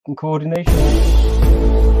and coordination.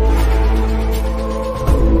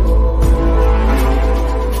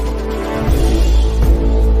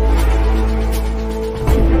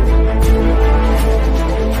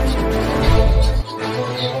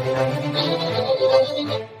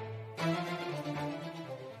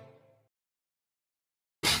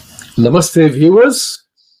 Namaste, viewers.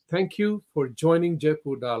 Thank you for joining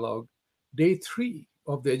Jaipur Dialogue, Day 3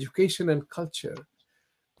 of the Education and Culture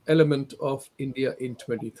element of India in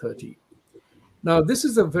 2030. Now, this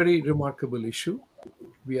is a very remarkable issue.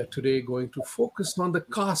 We are today going to focus on the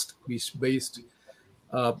caste-based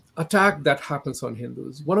attack that happens on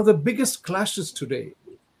Hindus. One of the biggest clashes today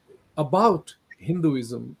about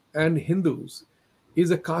Hinduism and Hindus is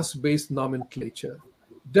a caste-based nomenclature,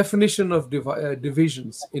 definition of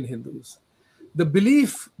divisions in Hindus. The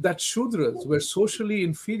belief that Shudras were socially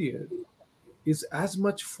inferior is as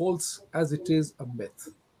much false as it is a myth.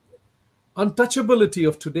 Untouchability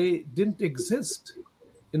of today didn't exist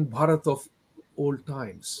in Bharat of old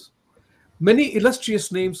times. Many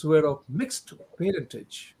illustrious names were of mixed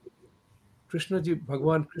parentage. Krishnaji,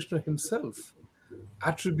 Bhagwan Krishna himself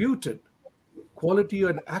attributed quality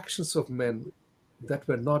and actions of men that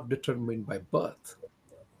were not determined by birth.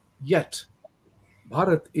 Yet,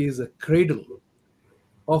 Bharat is a cradle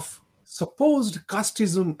of supposed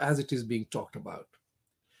casteism as it is being talked about.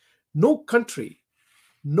 No country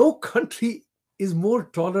is more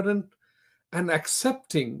tolerant and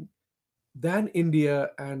accepting than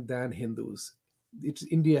India and than Hindus.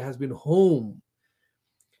 India has been home.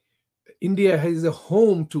 India is a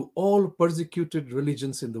home to all persecuted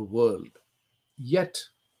religions in the world. Yet,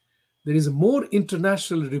 there is more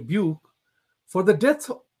international rebuke for the death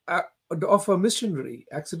of a missionary,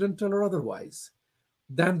 accidental or otherwise,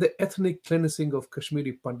 than the ethnic cleansing of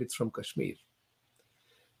Kashmiri Pandits from Kashmir.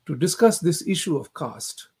 To discuss this issue of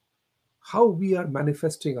caste, how we are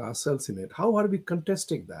manifesting ourselves in it, how are we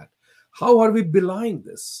contesting that, how are we belying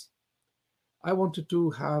this, I wanted to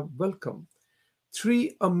have welcome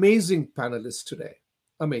three amazing panelists today.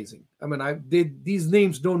 Amazing. I mean, these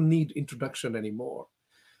names don't need introduction anymore.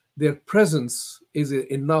 Their presence is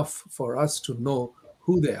enough for us to know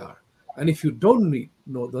who they are. And if you don't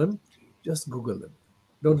know them, just Google them.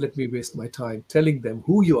 Don't let me waste my time telling them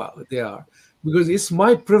who they are, because it's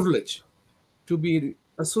my privilege to be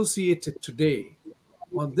associated today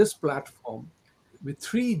on this platform with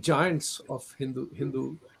three giants of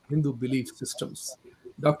Hindu belief systems.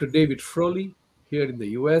 Dr. David Frawley here in the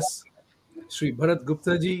US, Sri Bharat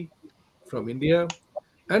Gupt ji from India,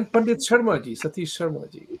 and Pandit Sharma ji, Satish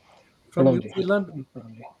Sharma ji from New Zealand.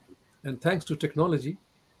 And thanks to technology,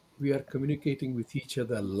 we are communicating with each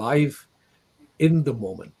other live in the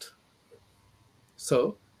moment.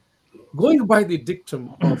 So, going by the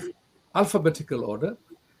dictum of alphabetical order,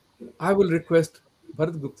 I will request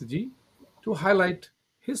Bharat Gupt ji to highlight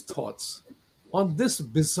his thoughts on this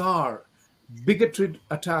bizarre, bigoted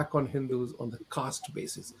attack on Hindus on the caste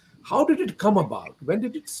basis. How did it come about? When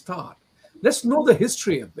did it start? Let's know the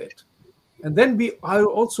history a bit. And then I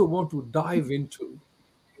also want to dive into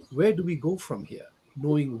where do we go from here,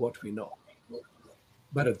 knowing what we know.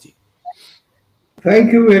 Bharat ji.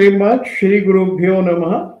 Thank you very much, Shri Guru Bhyo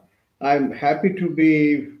Namaha. I'm happy to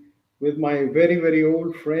be with my very, very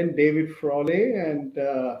old friend David Frawley and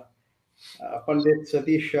Pandit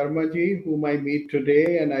Satish Sharma ji, whom I meet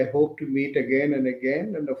today, and I hope to meet again and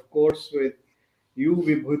again. And of course, with you,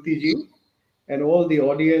 Vibhuti Ji, and all the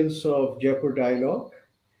audience of Jaipur Dialogue.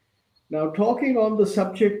 Now, talking on the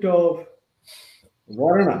subject of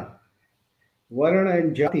Varna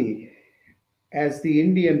and Jati, as the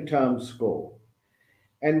Indian terms go.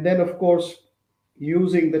 And then, of course,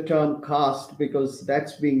 using the term caste because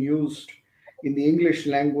that's being used in the English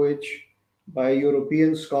language by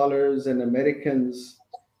European scholars and Americans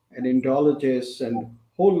and Indologists and a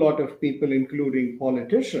whole lot of people, including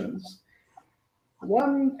politicians.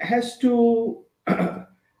 One has to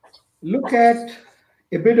look at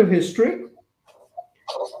a bit of history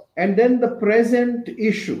and then the present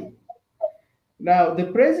issue. Now,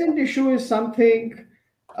 the present issue is something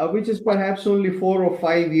which is perhaps only 4 or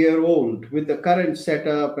 5 years old with the current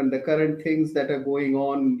setup and the current things that are going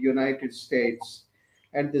on in the United States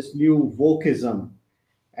and this new wokeism.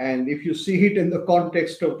 And if you see it in the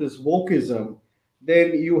context of this wokeism,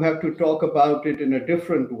 then you have to talk about it in a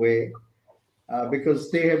different way because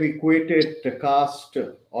they have equated the caste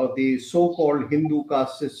or the so-called Hindu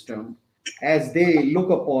caste system as they look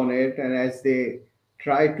upon it and as they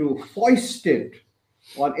try to foist it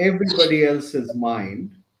on everybody else's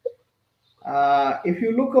mind. If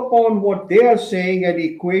you look upon what they are saying and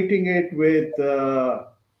equating it with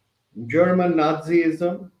German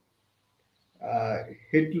Nazism, uh,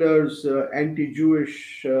 Hitler's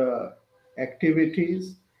anti-Jewish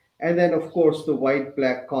activities, and then, of course, the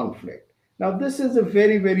white-black conflict. Now, this is a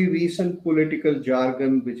very, very recent political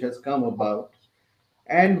jargon which has come about,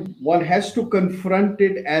 and one has to confront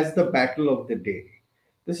it as the battle of the day.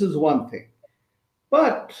 This is one thing.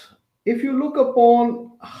 But if you look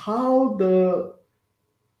upon how the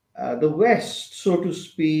West, so to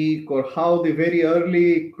speak, or how the very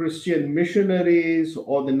early Christian missionaries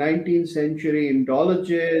or the 19th century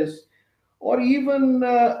Indologists, or even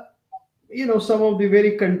some of the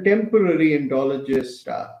very contemporary Indologists,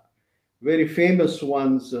 very famous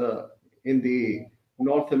ones in the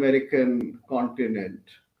North American continent,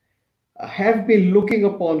 have been looking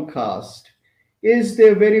upon caste, is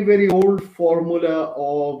their very, very old formula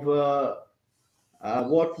of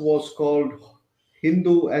what was called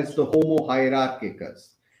Hindu as the Homo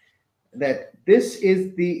hierarchicus, that this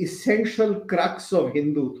is the essential crux of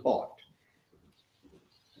Hindu thought.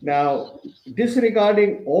 Now,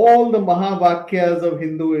 disregarding all the Mahavakyas of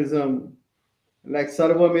Hinduism, like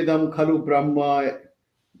Sarvamidam Khalu Brahma,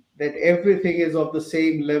 that everything is of the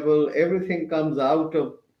same level, everything comes out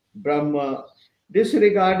of Brahma,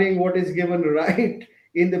 disregarding what is given right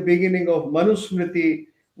in the beginning of Manusmriti,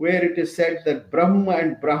 where it is said that Brahma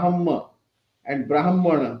and Brahma and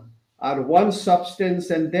Brahmana are one substance,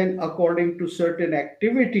 and then according to certain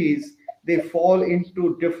activities, they fall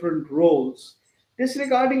into different roles.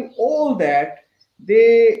 Disregarding all that,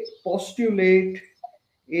 they postulate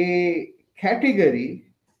a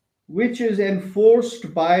category which is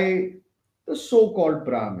enforced by the so-called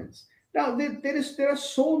Brahmins. Now, there are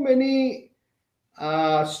so many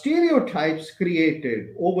stereotypes created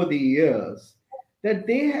over the years that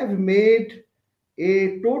they have made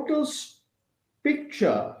a total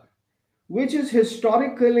picture which is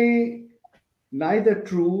historically neither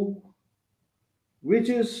true, which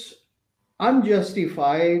is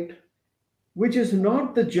unjustified, which is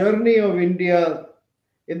not the journey of India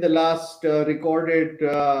in the last recorded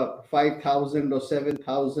 5,000 or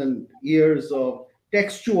 7,000 years of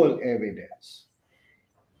textual evidence.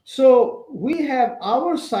 So we have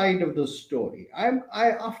our side of the story.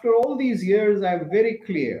 After all these years, I'm very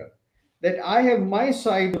clear that I have my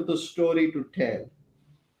side of the story to tell.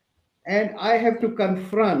 And I have to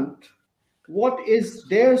confront what is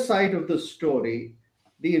their side of the story,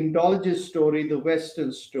 the Indologist story, the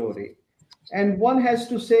Western story. And one has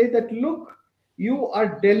to say that, look, you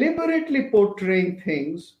are deliberately portraying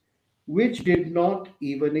things which did not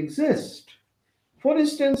even exist. For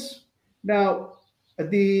instance, now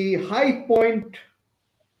the high point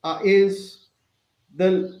is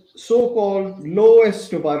the so-called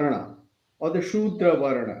lowest Varna or the Shudra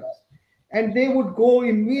Varnas. And they would go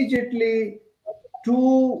immediately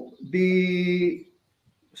to the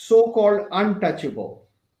so-called untouchable.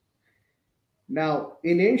 Now,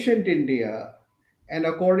 in ancient India, and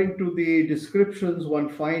according to the descriptions one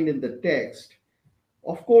find in the text,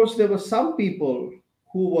 of course, there were some people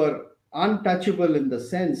who were untouchable in the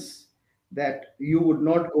sense that you would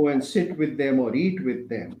not go and sit with them or eat with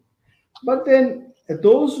them. But then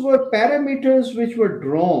those were parameters which were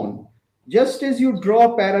drawn, just as you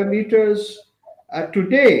draw parameters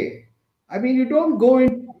today. I mean, you don't go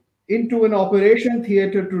into an operation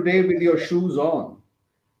theater today with your shoes on.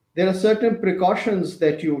 There are certain precautions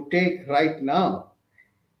that you take right now.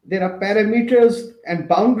 There are parameters and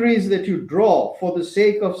boundaries that you draw for the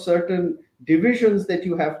sake of certain divisions that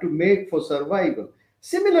you have to make for survival.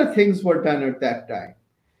 Similar things were done at that time.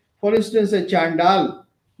 For instance, a chandal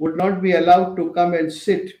would not be allowed to come and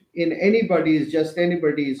sit in anybody's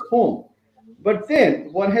home. But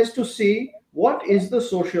then one has to see what is the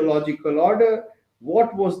sociological order,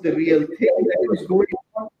 what was the real thing that was going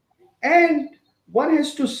on, and one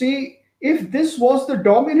has to see if this was the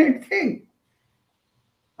dominant thing.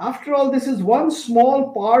 After all, this is one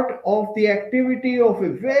small part of the activity of a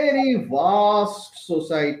very vast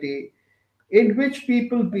society in which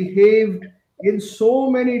people behaved in so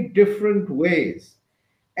many different ways.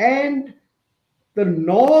 And the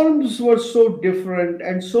norms were so different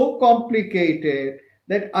and so complicated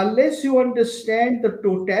that unless you understand the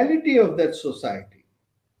totality of that society,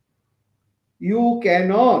 you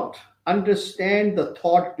cannot understand the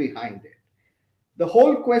thought behind it. The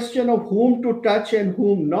whole question of whom to touch and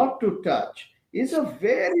whom not to touch is a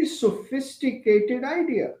very sophisticated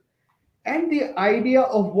idea. And the idea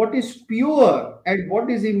of what is pure and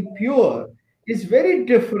what is impure is very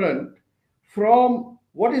different from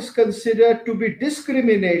what is considered to be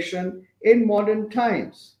discrimination in modern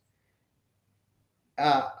times.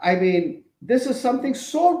 I mean, this is something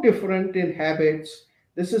so different in habits.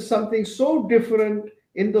 This is something so different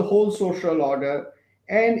in the whole social order.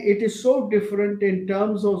 And it is so different in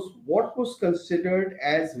terms of what was considered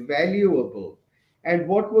as valuable and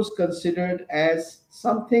what was considered as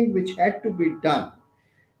something which had to be done.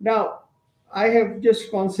 Now, I have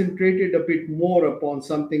just concentrated a bit more upon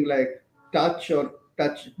something like touch or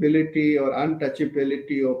touchability or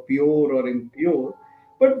untouchability or pure or impure.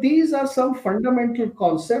 But these are some fundamental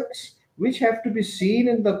concepts which have to be seen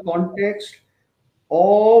in the context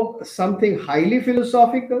of something highly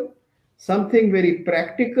philosophical, something very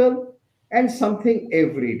practical, and something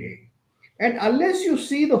everyday. And unless you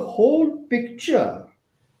see the whole picture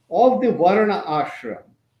of the Varna ashram,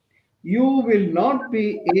 you will not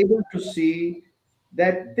be able to see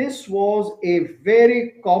that this was a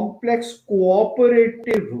very complex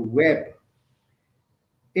cooperative web.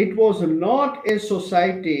 It was not a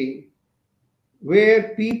society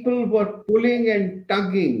where people were pulling and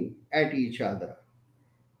tugging at each other.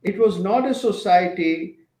 It was not a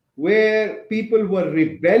society where people were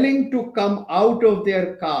rebelling to come out of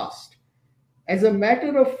their caste. As a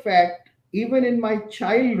matter of fact, even in my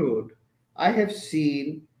childhood, I have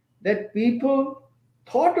seen that people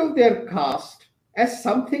thought of their caste as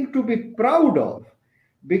something to be proud of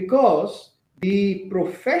because the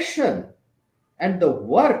profession and the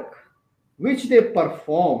work which they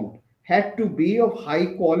performed had to be of high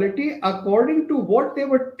quality according to what they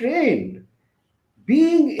were trained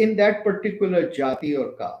being in that particular jati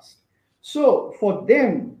or caste. So for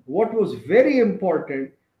them, what was very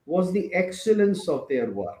important was the excellence of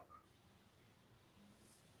their work.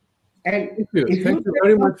 And Thank you. if Thank you you say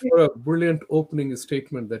very much something, for a brilliant opening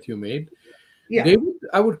statement that you made. yeah, David,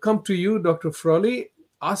 I would come to you, Dr. Frawley,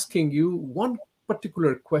 asking you one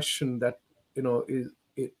particular question that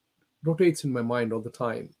it rotates in my mind all the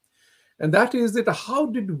time. And that is that how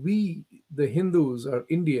did we, the Hindus or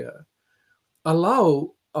India,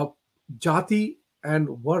 allow a jati and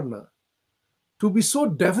varna to be so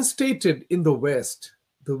devastated in the West,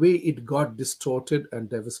 the way it got distorted and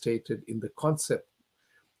devastated in the concept?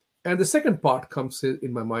 And the second part comes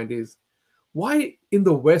in my mind is why in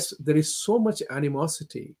the West there is so much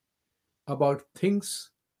animosity about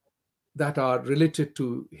things that are related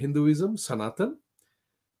to Hinduism, Sanatan,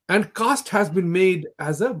 and caste has been made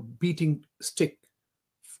as a beating stick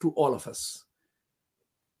to all of us.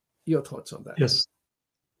 Your thoughts on that? Yes.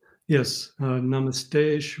 Yes.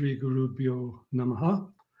 Namaste, Shri Guru Bhyo Namaha.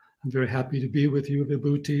 I'm very happy to be with you,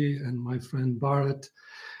 Vibhuti, and my friend Bharat,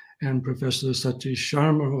 and Professor Satish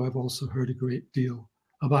Sharma, who I've also heard a great deal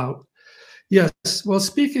about. Yes, well,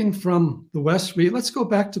 speaking from the West, let's go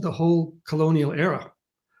back to the whole colonial era.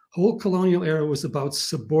 Whole colonial era was about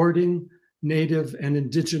subordinating native and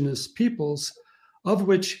indigenous peoples, of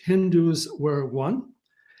which Hindus were one.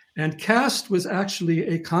 And caste was actually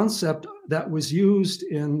a concept that was used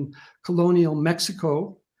in colonial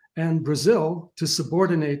Mexico and Brazil to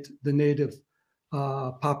subordinate the native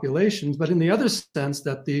populations, but in the other sense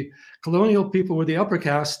that the colonial people were the upper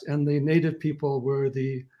caste and the native people were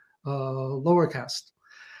the lower caste.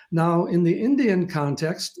 Now, in the Indian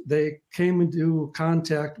context, they came into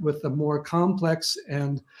contact with a more complex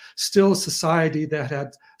and still society that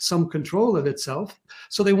had some control of itself.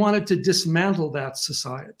 So they wanted to dismantle that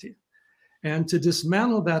society. And to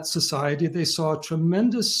dismantle that society, they saw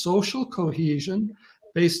tremendous social cohesion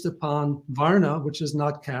based upon Varna, which is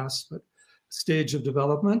not caste, but stage of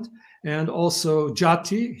development, and also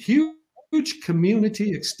Jati, huge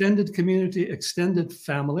community, extended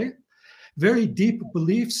family, very deep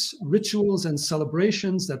beliefs, rituals, and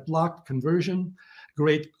celebrations that blocked conversion,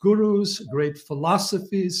 great gurus, great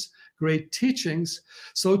philosophies, great teachings.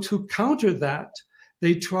 So to counter that,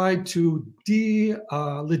 they tried to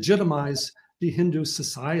delegitimize the Hindu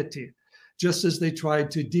society, just as they tried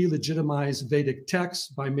to delegitimize Vedic texts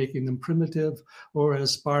by making them primitive, or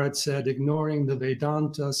as Bharat said, ignoring the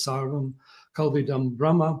Vedanta, Sarvam, Kalvidam,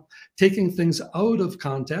 Brahma, taking things out of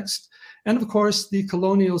context. And of course, the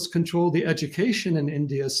colonials control the education in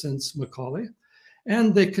India since Macaulay,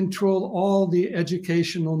 and they control all the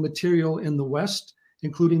educational material in the West,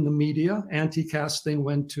 including the media. Anti-caste thing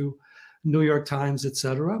went to New York Times,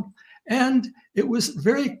 etc. And it was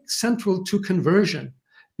very central to conversion,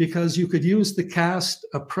 because you could use the caste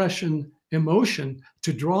oppression emotion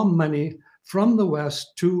to draw money from the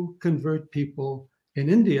West to convert people in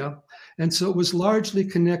India. And so it was largely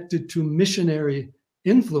connected to missionary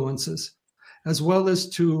influences, as well as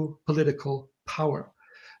to political power.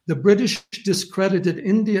 The British discredited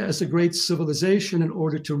India as a great civilization in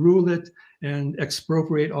order to rule it and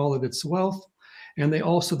expropriate all of its wealth. And they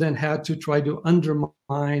also then had to try to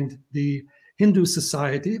undermine the Hindu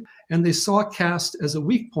society. And they saw caste as a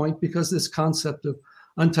weak point because this concept of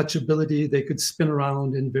untouchability. They could spin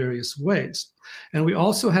around in various ways. And we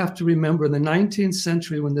also have to remember in the 19th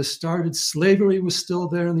century, when this started, slavery was still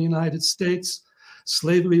there in the United States.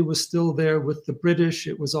 Slavery was still there with the British.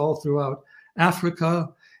 It was all throughout Africa.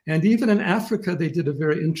 And even in Africa, they did a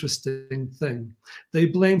very interesting thing. They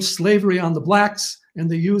blamed slavery on the blacks, and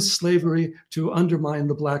they used slavery to undermine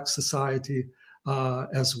the black society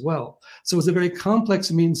as well. So it was a very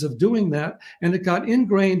complex means of doing that, and it got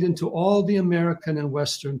ingrained into all the American and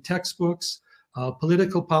Western textbooks,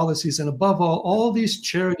 political policies, and above all these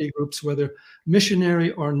charity groups, whether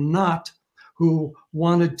missionary or not, who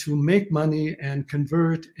wanted to make money and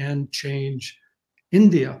convert and change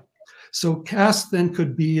India. So caste then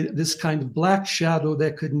could be this kind of black shadow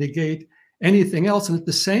that could negate anything else. And at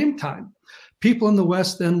the same time, people in the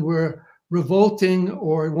West then were revolting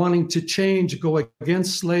or wanting to change, go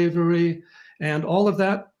against slavery and all of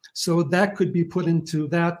that. So that could be put into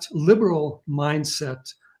that liberal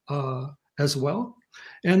mindset as well.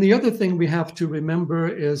 And the other thing we have to remember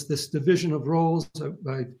is this division of roles,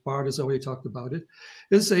 Bart has already talked about it,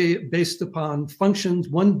 is based upon functions,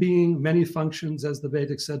 one being many functions, as the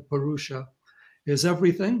Vedic said, Purusha is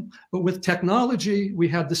everything. But with technology, we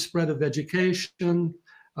had the spread of education,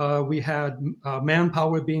 we had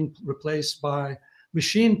manpower being replaced by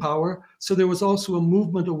machine power. So there was also a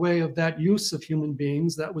movement away of that use of human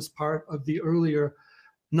beings that was part of the earlier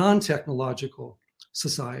non-technological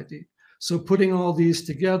society. So putting all these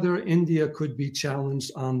together, India could be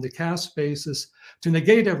challenged on the caste basis to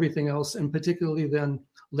negate everything else, and particularly then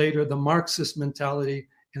later the Marxist mentality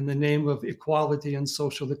in the name of equality and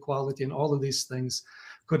social equality and all of these things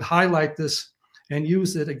could highlight this and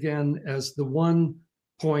use it again as the one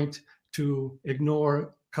point to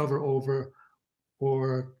ignore, cover over,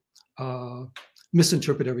 or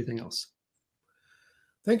misinterpret everything else.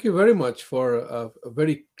 Thank you very much for a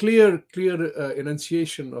very clear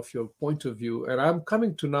enunciation of your point of view. And I'm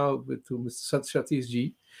coming to now to Mr. Satish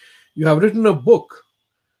Ji. You have written a book,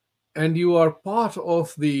 and you are part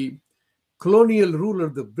of the colonial ruler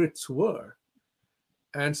the Brits were.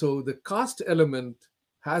 And so the caste element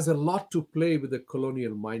has a lot to play with the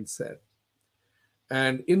colonial mindset.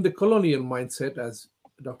 And in the colonial mindset, as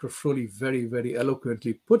Dr. Frawley very, very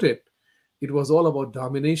eloquently put it, it was all about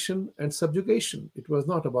domination and subjugation. It was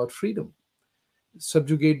not about freedom.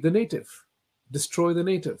 Subjugate the native, destroy the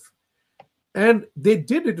native. And they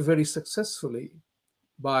did it very successfully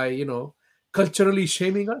by, culturally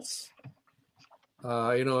shaming us,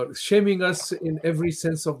 shaming us in every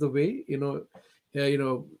sense of the way,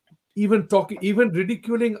 even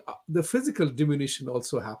ridiculing the physical diminution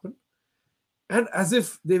also happened. And as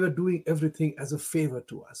if they were doing everything as a favor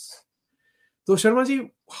to us. So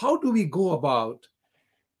Sharmaji, how do we go about,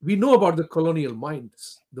 we know about the colonial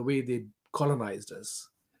minds, the way they colonized us.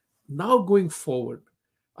 Now going forward,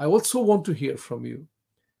 I also want to hear from you,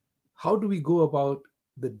 how do we go about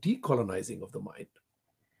the decolonizing of the mind?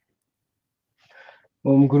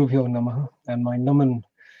 Om Guru Bhyo Namaha, and my naman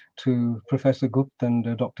to Professor Gupt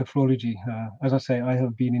and Dr. Frawley ji. As I say, I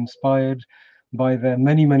have been inspired by their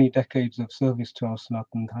many, many decades of service to our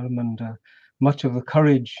Sanatana Dharma, and much of the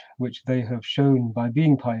courage which they have shown by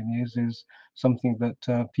being pioneers is something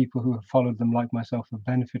that people who have followed them like myself have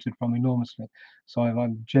benefited from enormously. So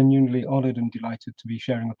I'm genuinely honored and delighted to be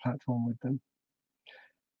sharing a platform with them.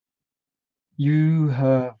 You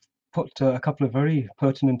have put a couple of very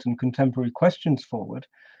pertinent and contemporary questions forward,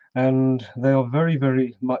 and they are very,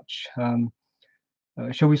 very much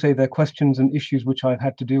shall we say, they're questions and issues which I've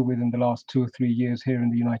had to deal with in the last 2 or 3 years here in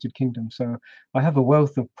the United Kingdom. So I have a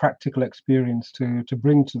wealth of practical experience to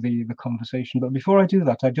bring to the conversation. But before I do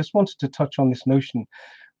that, I just wanted to touch on this notion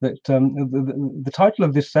that the title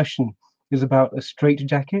of this session is about a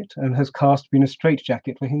straitjacket, and has caste been a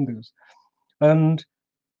straitjacket for Hindus? And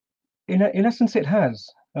in essence, it has.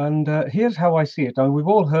 And here's how I see it. I mean, we've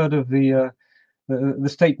all heard of the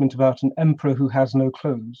statement about an emperor who has no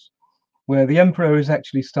clothes, where the emperor is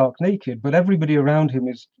actually stark naked, but everybody around him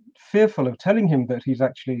is fearful of telling him that he's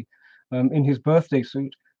actually in his birthday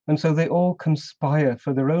suit. And so they all conspire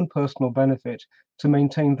for their own personal benefit to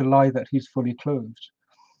maintain the lie that he's fully clothed.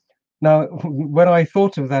 Now, when I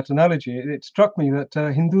thought of that analogy, it struck me that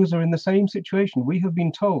Hindus are in the same situation. We have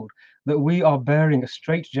been told that we are bearing a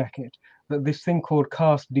straitjacket, that this thing called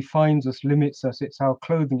caste defines us, limits us, it's our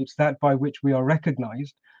clothing, it's that by which we are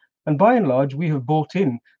recognized. And by and large, we have bought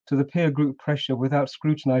in to the peer group pressure without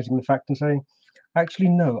scrutinizing the fact and saying, actually,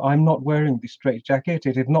 no, I'm not wearing this straitjacket.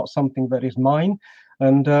 It is not something that is mine,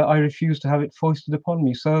 and I refuse to have it foisted upon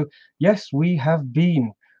me. So yes, we have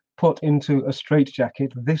been put into a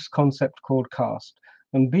straitjacket, this concept called caste.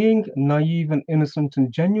 And being naive and innocent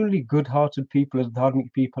and genuinely good-hearted people as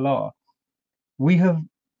dharmic people are, we have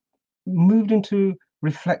moved into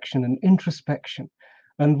reflection and introspection,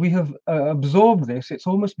 and we have absorbed this. It's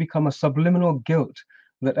almost become a subliminal guilt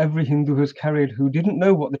that every Hindu has carried, who didn't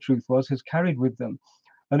know what the truth was, has carried with them.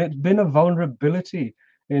 And it's been a vulnerability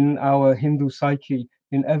in our Hindu psyche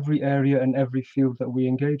in every area and every field that we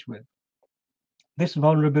engage with. This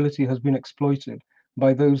vulnerability has been exploited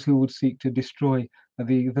by those who would seek to destroy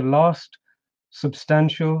the last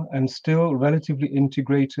substantial and still relatively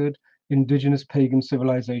integrated indigenous pagan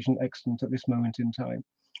civilization extant at this moment in time.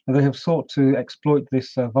 And they have sought to exploit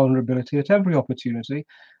this vulnerability at every opportunity,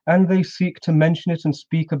 and they seek to mention it and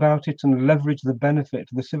speak about it and leverage the benefit,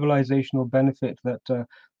 the civilizational benefit that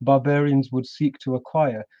barbarians would seek to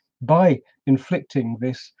acquire by inflicting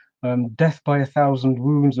this death by 1,000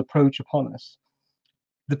 wounds approach upon us.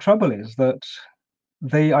 The trouble is that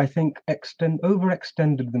they, I think,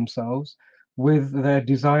 overextended themselves with their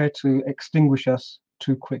desire to extinguish us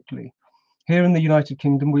too quickly. Here in the United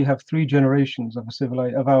Kingdom, we have 3 generations of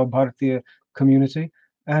our Bharatiya community,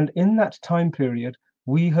 and in that time period,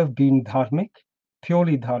 we have been dharmic,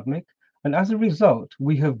 purely dharmic, and as a result,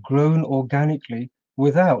 we have grown organically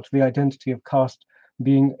without the identity of caste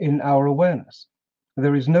being in our awareness.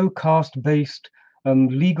 There is no caste-based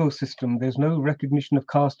legal system. There's no recognition of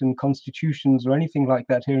caste in constitutions or anything like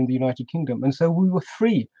that here in the United Kingdom. And so we were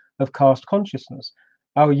free of caste consciousness.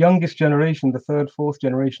 Our youngest generation, the 3rd, 4th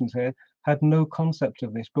generations here, had no concept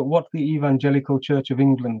of this. But what the Evangelical Church of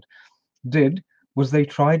England did was they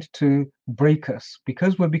tried to break us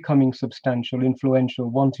because we're becoming substantial,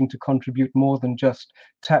 influential, wanting to contribute more than just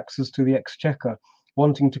taxes to the exchequer,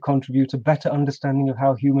 wanting to contribute a better understanding of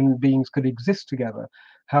how human beings could exist together,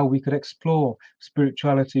 how we could explore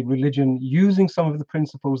spirituality, religion, using some of the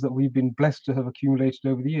principles that we've been blessed to have accumulated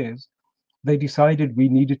over the years. They decided we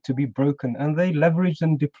needed to be broken, and they leveraged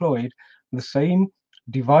and deployed the same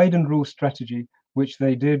divide and rule strategy which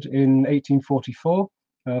they did in 1844,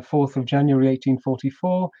 4th of January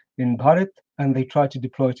 1844 in Bharat, and they tried to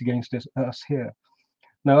deploy it against us here.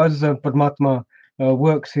 Now, as Paramatma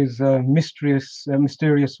works his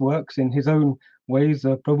mysterious works in his own ways,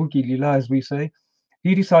 Prabhu ki Leela, as we say,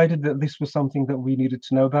 he decided that this was something that we needed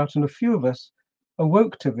to know about, and a few of us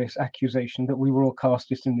awoke to this accusation that we were all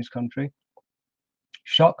castists in this country,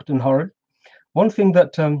 shocked and horrid. One thing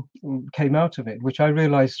that came out of it, which I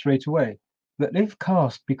realized straight away, that if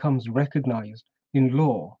caste becomes recognized in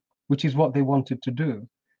law, which is what they wanted to do,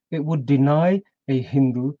 it would deny a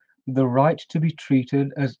Hindu the right to be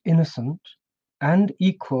treated as innocent and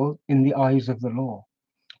equal in the eyes of the law.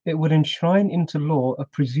 It would enshrine into law a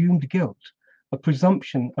presumed guilt, a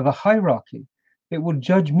presumption of a hierarchy. It would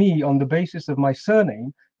judge me on the basis of my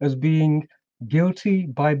surname as being guilty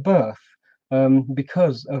by birth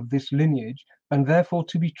because of this lineage, and therefore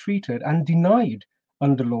to be treated and denied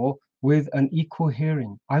under law with an equal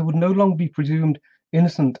hearing. I would no longer be presumed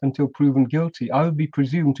innocent until proven guilty. I would be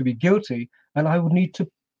presumed to be guilty, and I would need to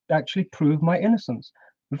actually prove my innocence.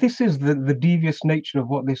 This is the devious nature of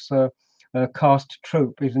what this caste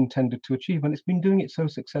trope is intended to achieve, and it's been doing it so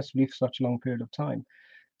successfully for such a long period of time.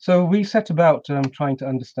 So we set about trying to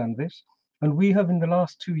understand this, and we have in the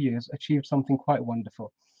last 2 years achieved something quite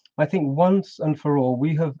wonderful. I think once and for all,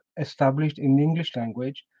 we have established in the English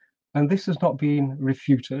language, and this has not been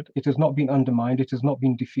refuted, it has not been undermined, it has not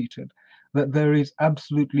been defeated, that there is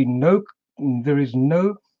absolutely no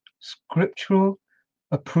scriptural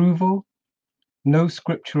approval, no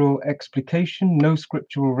scriptural explication, no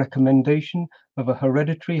scriptural recommendation of a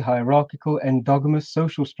hereditary, hierarchical, endogamous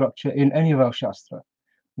social structure in any of our Shastra.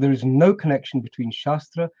 There is no connection between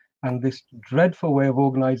Shastra and this dreadful way of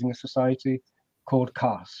organizing a society called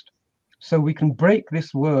caste. So we can break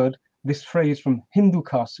this word, this phrase from Hindu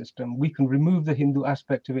caste system. We can remove the Hindu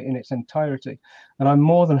aspect of it in its entirety. And I'm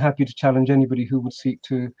more than happy to challenge anybody who would seek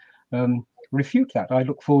to refute that. I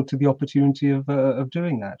look forward to the opportunity of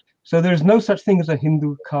doing that. So there is no such thing as a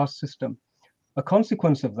Hindu caste system. A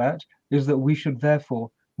consequence of that is that we should therefore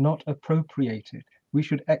not appropriate it. We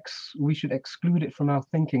should exclude it from our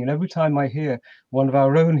thinking. And every time I hear one of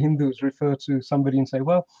our own Hindus refer to somebody and say,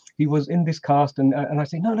 well, he was in this caste, and I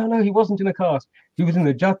say, no, he wasn't in a caste. He was in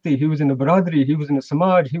a jati, he was in a baradri, he was in a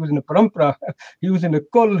samaj, he was in a parampara, he was in a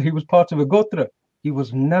kul, he was part of a gotra. He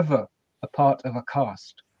was never a part of a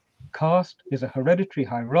caste. Caste is a hereditary,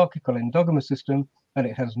 hierarchical, endogamous system, and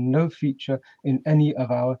it has no feature in any of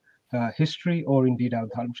our history or indeed our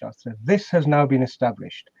Dharma Shastra. This has now been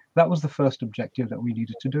established. That was the first objective that we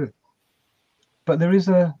needed to do. But there is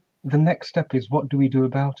the next step is, what do we do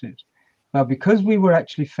about it? Now, because we were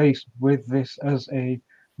actually faced with this as a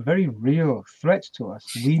very real threat to us.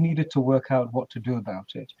 We needed to work out what to do about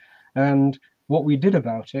it. And what we did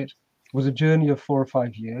about it was a journey of 4 or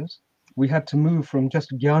 5 years. We had to move from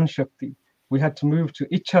just Gyan Shakti. We had to move to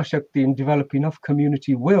Ichha Shakti and develop enough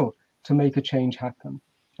community will to make a change happen.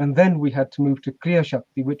 And then we had to move to Kriya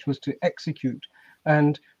Shakti, which was to execute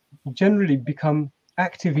and generally become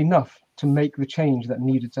active enough to make the change that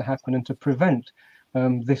needed to happen and to prevent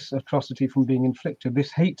this atrocity from being inflicted,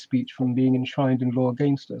 this hate speech from being enshrined in law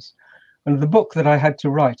against us. And the book that I had to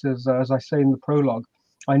write, as I say in the prologue,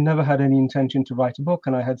 I never had any intention to write a book,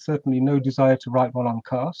 and I had certainly no desire to write one on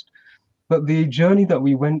caste. But the journey that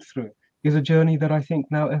we went through is a journey that I think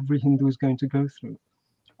now every Hindu is going to go through.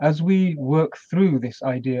 As we work through this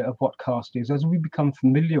idea of what caste is, as we become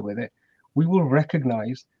familiar with it, we will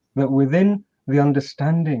recognize that within the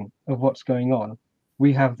understanding of what's going on,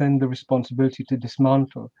 we have then the responsibility to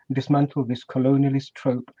dismantle this colonialist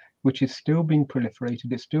trope, which is still being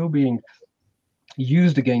proliferated, it's still being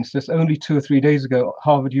used against us. Only 2 or 3 days ago,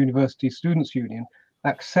 Harvard University Students' Union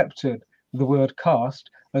accepted the word caste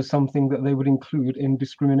as something that they would include in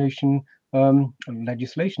discrimination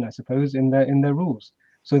legislation, I suppose, in their rules.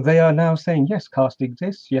 So they are now saying, yes, caste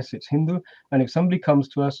exists, yes, it's Hindu, and if somebody comes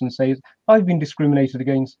to us and says, I've been discriminated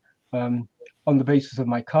against on the basis of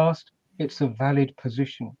my caste, it's a valid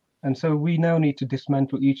position. And so we now need to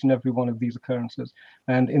dismantle each and every one of these occurrences.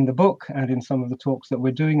 And in the book and in some of the talks that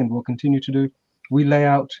we're doing and will continue to do, we lay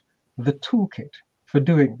out the toolkit for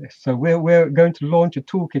doing this. So we're going to launch a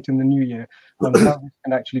toolkit in the new year on how this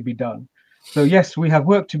can actually be done. So yes, we have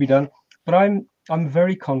work to be done, but I'm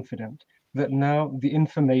very confident that now the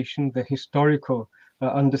information, the historical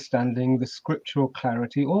understanding, the scriptural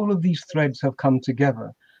clarity, all of these threads have come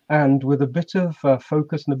together. And with a bit of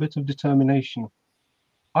focus and a bit of determination,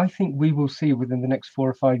 I think we will see within the next 4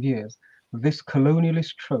 or 5 years this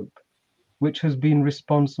colonialist trope, which has been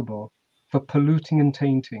responsible for polluting and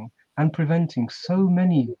tainting and preventing so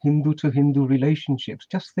many Hindu to Hindu relationships.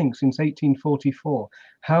 Just think, since 1844,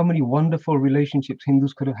 how many wonderful relationships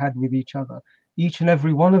Hindus could have had with each other. Each and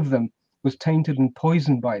every one of them was tainted and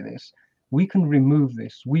poisoned by this. We can remove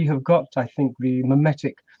this. We have got, I think, the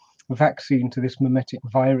mimetic vaccine to this mimetic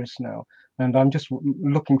virus now. And I'm just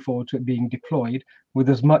looking forward to it being deployed with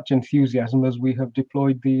as much enthusiasm as we have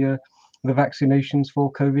deployed the vaccinations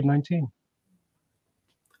for COVID-19.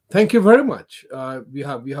 Thank you very much. We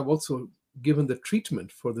have also given the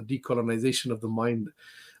treatment for the decolonization of the mind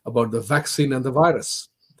about the vaccine and the virus.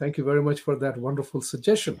 Thank you very much for that wonderful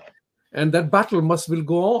suggestion. And that battle will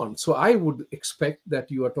go on. So I would expect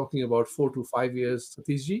that you are talking about 4 to 5 years,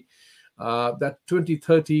 Satishji, that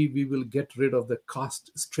 2030 we will get rid of the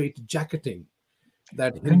caste straitjacketing.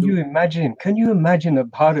 Can you imagine a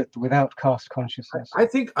Bharat without caste consciousness? I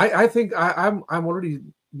think I'm already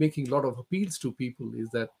making a lot of appeals to people. Is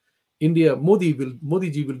that India,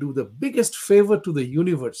 Modiji will do the biggest favor to the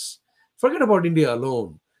universe. Forget about India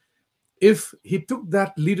alone. If he took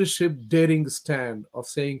that leadership daring stand of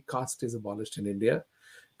saying caste is abolished in India,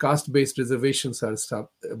 caste-based reservations are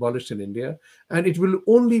abolished in India, and it will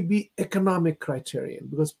only be economic criterion,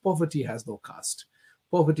 because poverty has no caste.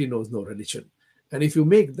 Poverty knows no religion. And if you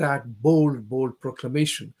make that bold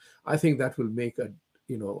proclamation, I think that will make a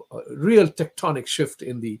real tectonic shift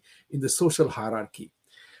in the social hierarchy.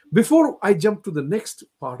 Before I jump to the next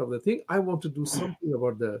part of the thing, I want to do something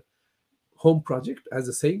about the home project, as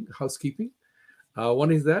a saying, housekeeping.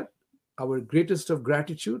 One is that our greatest of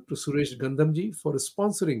gratitude to Suresh Gandhamji for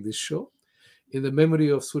sponsoring this show in the memory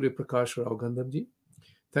of Surya Prakash Rao Gandhamji.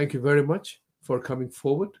 Thank you very much for coming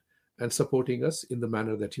forward and supporting us in the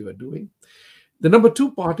manner that you are doing. The number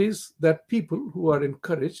 2 part is that people who are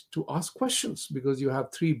encouraged to ask questions, because you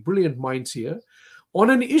have 3 brilliant minds here on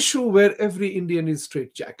an issue where every Indian is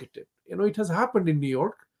straitjacketed. It has happened in New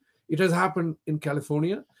York. It has happened in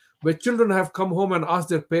California, where children have come home and asked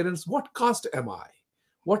their parents, what caste am I?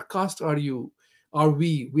 What caste are you? Are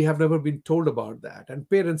we? We have never been told about that. And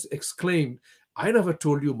parents exclaimed, I never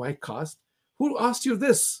told you my caste. Who asked you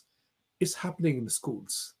this? It's happening in the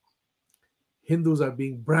schools. Hindus are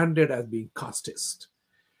being branded as being casteist.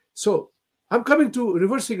 So I'm coming to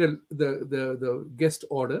reversing the guest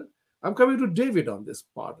order. I'm coming to David on this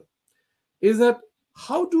part. Is that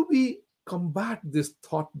how do we combat this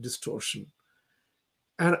thought distortion?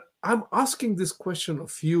 And I'm asking this question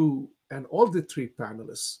of you and all the 3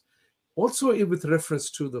 panelists, also with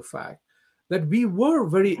reference to the fact that we were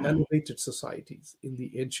very elevated societies in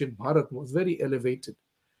the ancient Bharat, was very elevated.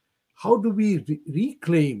 How do we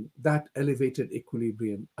reclaim that elevated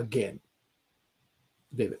equilibrium again?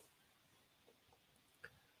 David.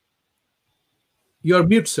 You are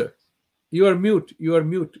mute, sir. You are mute.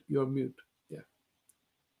 Yeah.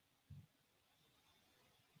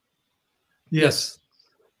 Yes.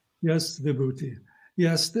 Yes, Vibhuti.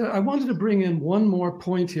 Yes, I wanted to bring in one more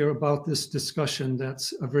point here about this discussion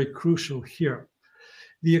that's very crucial here.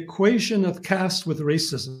 The equation of caste with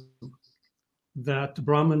racism, that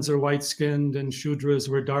Brahmins are white-skinned and Shudras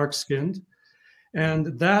were dark-skinned.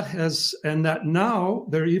 And that now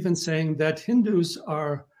they're even saying that Hindus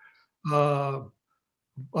are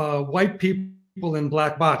white people in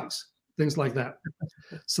black bodies, things like that.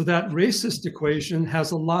 So that racist equation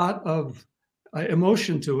has a lot of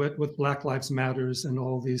emotion to it with Black Lives Matters and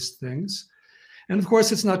all these things. And of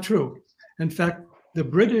course, it's not true. In fact, the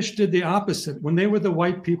British did the opposite. When they were the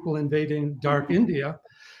white people invading dark India,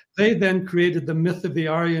 they then created the myth of the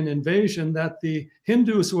Aryan invasion, that the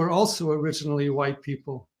Hindus were also originally white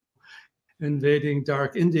people invading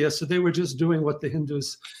dark India. So they were just doing what the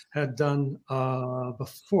Hindus had done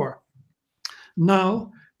before.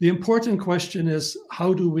 Now, the important question is,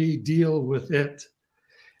 how do we deal with it?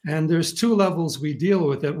 And there's two levels we deal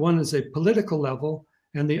with it. One is a political level,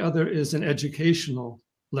 and the other is an educational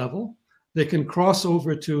level. They can cross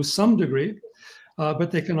over to some degree, but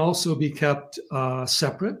they can also be kept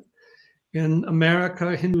separate. In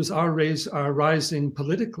America, Hindus are rising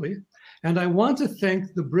politically. And I want to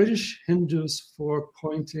thank the British Hindus for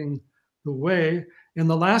pointing the way. In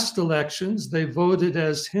the last elections, they voted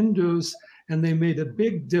as Hindus, and they made a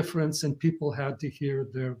big difference, and people had to hear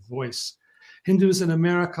their voice. Hindus in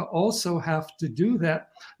America also have to do that,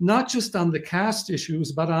 not just on the caste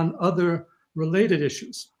issues, but on other related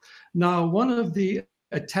issues. Now, one of the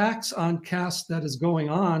attacks on caste that is going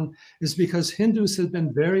on is because Hindus have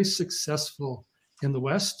been very successful in the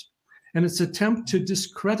West, and it's an attempt to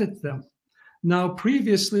discredit them. Now,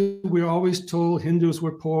 previously, we were always told Hindus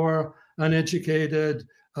were poor, uneducated,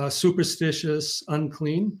 superstitious,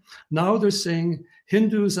 unclean. Now they're saying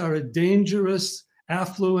Hindus are a dangerous,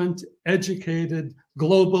 affluent, educated,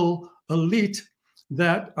 global elite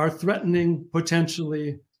that are threatening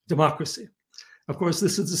potentially democracy. Of course,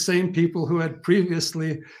 this is the same people who had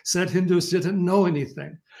previously said Hindus didn't know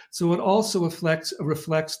anything. So it also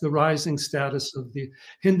reflects the rising status of the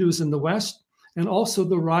Hindus in the West, and also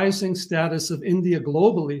the rising status of India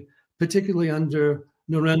globally, particularly under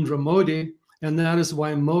Narendra Modi. And that is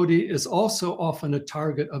why Modi is also often a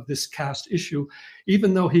target of this caste issue,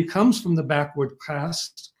 even though he comes from the backward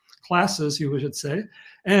classes, you should say,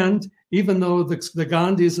 and even though the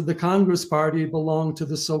Gandhis of the Congress Party belong to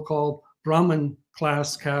the so-called Brahmin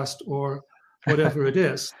caste, or whatever it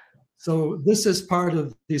is. So this is part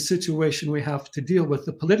of the situation we have to deal with,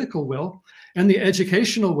 the political will and the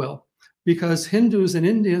educational will, because Hindus and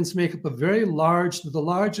Indians make up a very large, the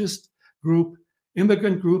largest group,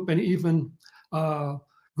 immigrant group, and even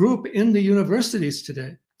group in the universities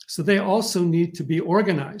today. So they also need to be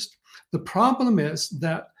organized. The problem is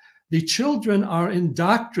that the children are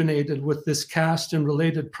indoctrinated with this caste and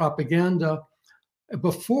related propaganda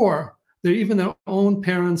before even their own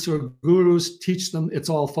parents or gurus teach them it's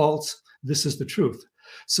all false, this is the truth.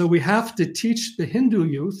 So we have to teach the Hindu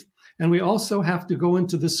youth, and we also have to go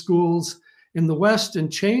into the schools in the West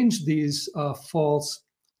and change these false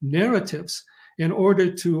narratives in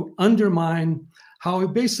order to undermine how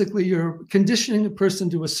basically you're conditioning a person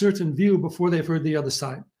to a certain view before they've heard the other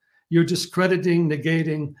side. You're discrediting,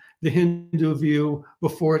 negating the Hindu view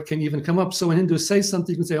before it can even come up. So when Hindus say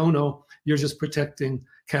something, you can say, oh no, you're just protecting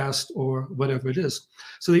caste or whatever it is.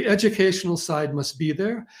 So the educational side must be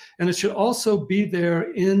there. And it should also be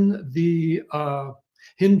there in the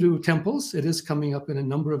Hindu temples. It is coming up in a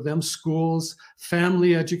number of them, schools,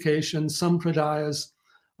 family education, sampradayas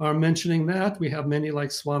are mentioning that. We have many like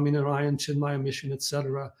Swaminarayan, Chinmaya Mission,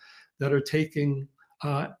 etc., that are taking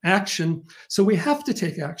action. So we have to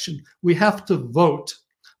take action. We have to vote.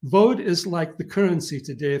 Vote is like the currency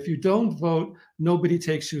today. If you don't vote, nobody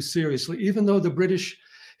takes you seriously. Even though the British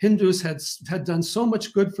Hindus had done so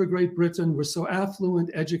much good for Great Britain, were so affluent,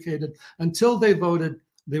 educated, until they voted,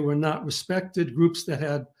 they were not respected. Groups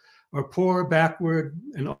that are poor, backward,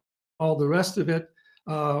 and all the rest of it,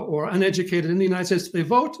 or uneducated in the United States, if they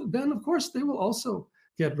vote, then of course they will also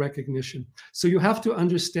get recognition. So you have to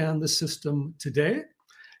understand the system today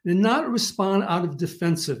and not respond out of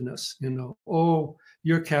defensiveness, oh,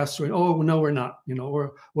 you're caste, or oh, no, we're not,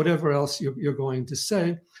 or whatever else you're going to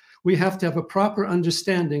say. We have to have a proper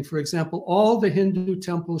understanding. For example, all the Hindu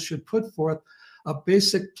temples should put forth a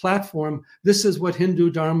basic platform. This is what Hindu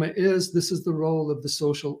Dharma is. This is the role of the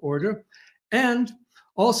social order. And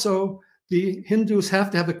also, the Hindus have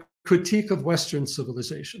to have a critique of Western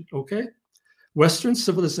civilization, okay? Western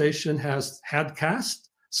civilization has had caste,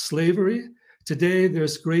 slavery. Today,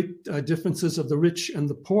 there's great differences of the rich and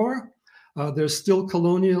the poor. There's still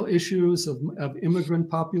colonial issues of immigrant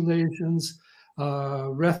populations,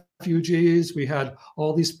 refugees. We had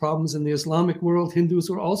all these problems in the Islamic world. Hindus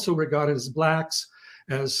were also regarded as blacks,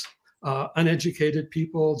 as uneducated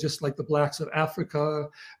people, just like the blacks of Africa.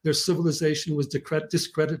 Their civilization was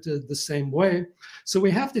discredited the same way. So we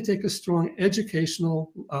have to take a strong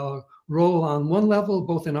educational role on one level,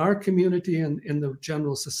 both in our community and in the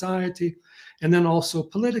general society, and then also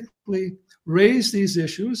politically raise these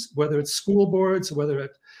issues, whether it's school boards, whether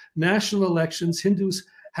it's national elections. Hindus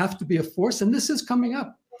have to be a force, and this is coming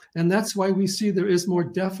up. And that's why we see there is more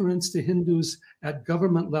deference to Hindus at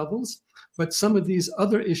government levels. But some of these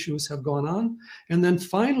other issues have gone on. And then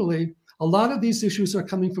finally, a lot of these issues are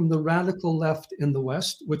coming from the radical left in the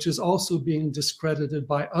West, which is also being discredited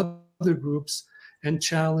by other groups and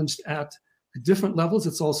challenged at different levels.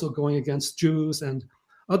 It's also going against Jews and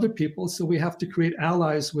other people. So we have to create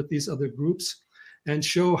allies with these other groups and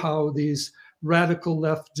show how these radical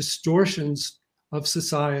left distortions of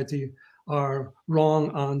society are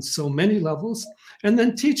wrong on so many levels, and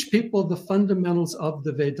then teach people the fundamentals of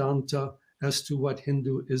the Vedanta as to what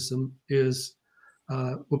Hinduism is.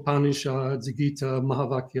 Upanishads, Gita,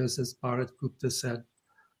 Mahavakyas, as Bharat Gupta said.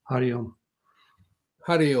 Hari Om.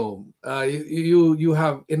 Hari Om. You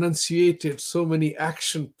have enunciated so many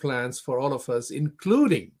action plans for all of us,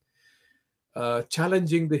 including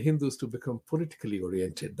challenging the Hindus to become politically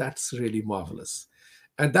oriented. That's really marvelous.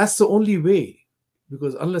 And that's the only way,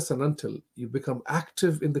 because unless and until you become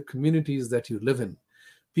active in the communities that you live in,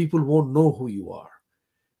 people won't know who you are.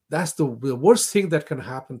 That's the worst thing that can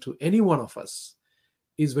happen to any one of us,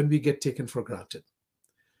 is when we get taken for granted.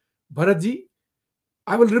 Bharatji,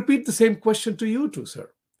 I will repeat the same question to you too,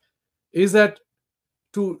 sir. Is that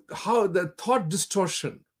to how the thought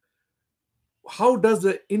distortion, how does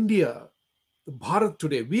the India, the Bharat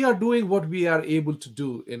today, we are doing what we are able to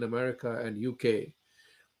do in America and UK.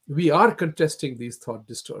 We are contesting these thought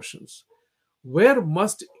distortions. Where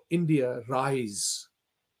must India rise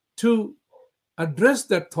to address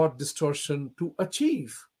that thought distortion, to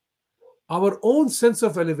achieve our own sense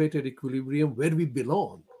of elevated equilibrium where we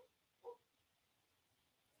belong?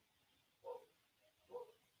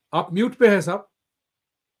 Up mute pe hai sab.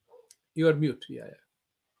 You are mute. Yeah.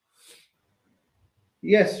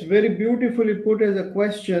 Yes, very beautifully put as a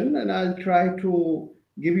question, and I'll try to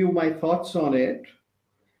give you my thoughts on it.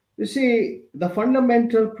 You see, the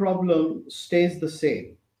fundamental problem stays the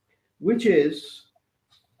same, which is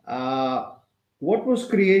what was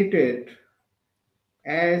created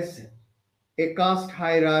as a caste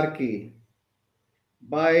hierarchy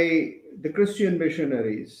by the Christian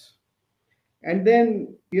missionaries, and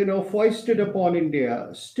then, foisted upon India,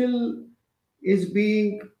 still is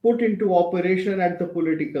being put into operation at the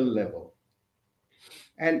political level.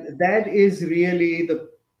 And that is really the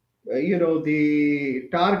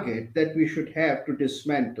target that we should have to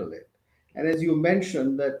dismantle it. And as you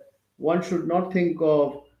mentioned, that one should not think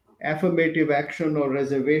of affirmative action or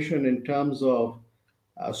reservation in terms of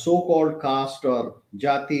so-called caste or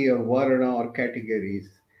jati or varna or categories,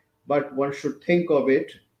 but one should think of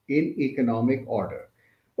it in economic order.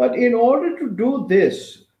 But in order to do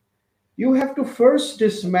this, you have to first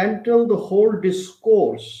dismantle the whole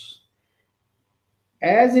discourse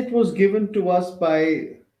as it was given to us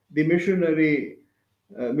by the missionary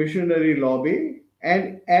lobby,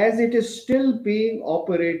 and as it is still being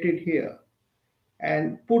operated here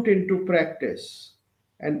and put into practice.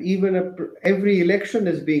 And even every election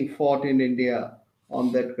is being fought in India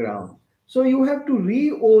on that ground. So you have to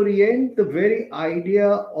reorient the very idea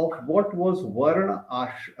of what was Varna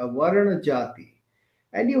Jati.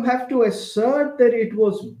 And you have to assert that it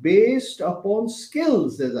was based upon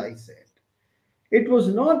skills, as I said. It was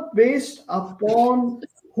not based upon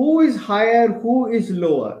who is higher, who is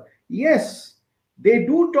lower. Yes, they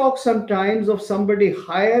do talk sometimes of somebody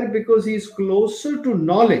higher because he is closer to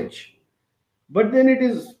knowledge. But then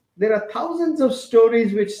there are thousands of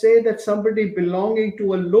stories which say that somebody belonging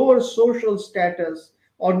to a lower social status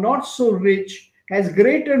or not so rich has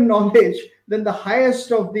greater knowledge than the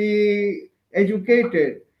highest of the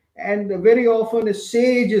educated. And very often a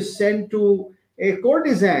sage is sent to a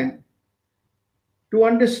courtesan to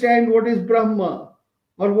understand what is Brahma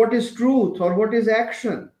or what is truth or what is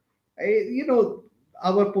action.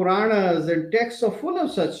 Our Puranas and texts are full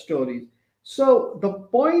of such stories. So the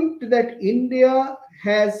point that India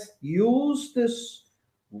has used this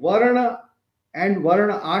Varna and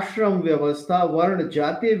Varna Ashram Vyavastha, Varna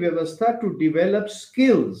Jati Vyavastha to develop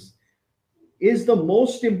skills is the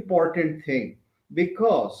most important thing.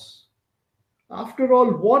 Because after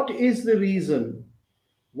all, what is the reason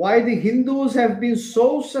why the Hindus have been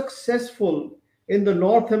so successful in the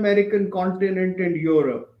North American continent and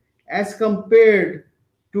Europe as compared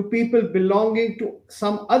to people belonging to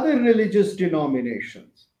some other religious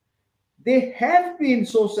denominations. They have been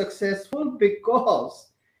so successful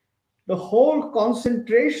because the whole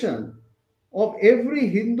concentration of every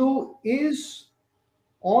Hindu is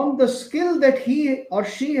on the skill that he or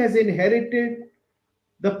she has inherited,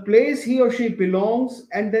 the place he or she belongs,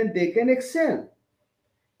 and then they can excel.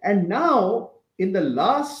 And now, in the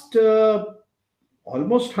last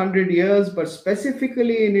almost 100 years, but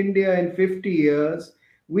specifically in India in 50 years,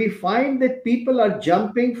 we find that people are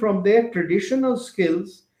jumping from their traditional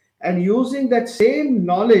skills and using that same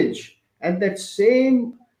knowledge and that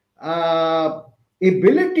same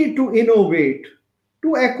ability to innovate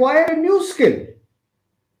to acquire a new skill.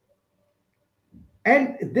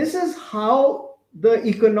 And this is how the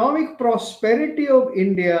economic prosperity of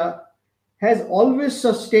India has always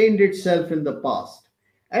sustained itself in the past.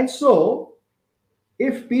 And so,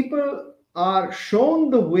 if people are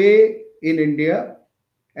shown the way in India,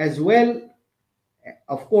 as well,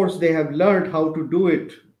 of course, they have learned how to do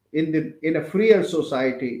it in a freer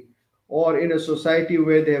society or in a society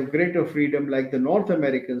where they have greater freedom, like the North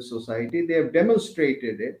American society. They have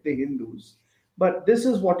demonstrated it, the Hindus. But this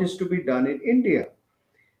is what is to be done in India.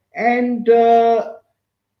 And the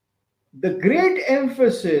great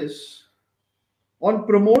emphasis on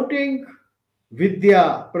promoting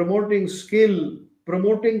vidya, promoting skill,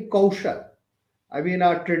 promoting kaushal. I mean,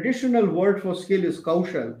 our traditional word for skill is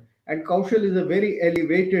kaushal, and kaushal is a very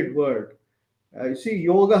elevated word. You see,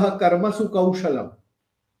 yoga karmasu kaushalam.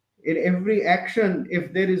 In every action,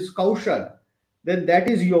 if there is kaushal, then that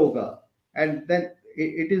is yoga. And then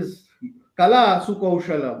it is kala su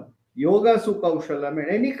kaushalam, yoga su kaushalam, and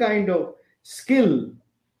any kind of skill.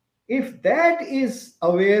 If that is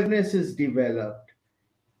awareness is developed,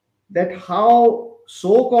 that how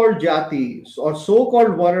so-called jati or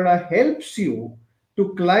so-called varna helps you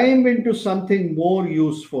to climb into something more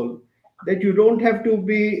useful, that you don't have to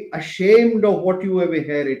be ashamed of what you have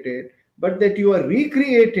inherited, but that you are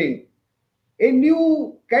recreating a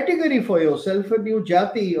new category for yourself, a new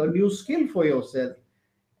jati or new skill for yourself.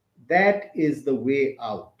 That is the way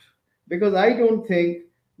out. Because I don't think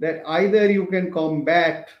that either you can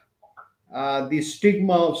combat the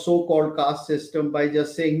stigma of so-called caste system by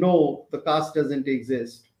just saying, no, the caste doesn't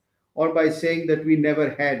exist, or by saying that we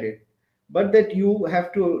never had it, but that you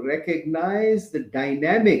have to recognize the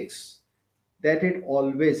dynamics that it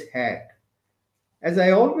always had. As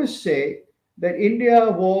I always say, that India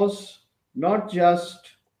was not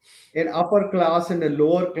just an upper class and a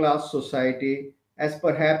lower class society, as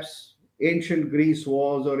perhaps ancient Greece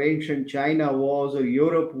was, or ancient China was, or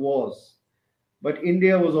Europe was. But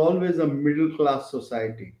India was always a middle class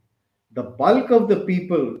society. The bulk of the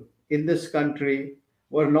people in this country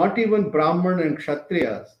were not even Brahman and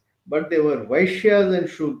Kshatriyas, but they were Vaishyas and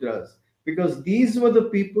Shudras, because these were the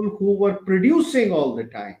people who were producing all the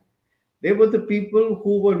time. They were the people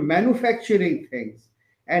who were manufacturing things,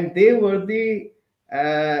 and they were the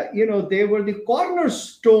they were the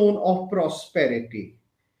cornerstone of prosperity.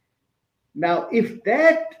 Now, if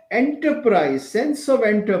that enterprise, sense of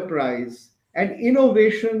enterprise and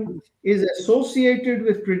innovation is associated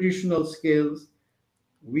with traditional skills,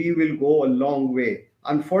 we will go a long way.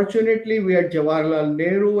 Unfortunately, we had Jawaharlal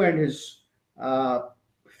Nehru and his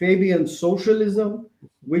Fabian socialism,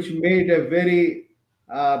 which made a very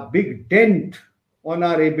big dent on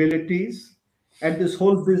our abilities. And this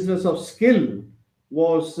whole business of skill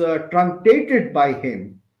was truncated by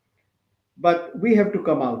him. But we have to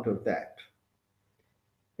come out of that.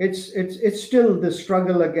 It's still the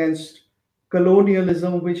struggle against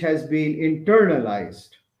colonialism, which has been internalized,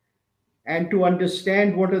 and to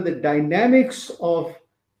understand what are the dynamics of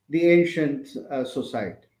the ancient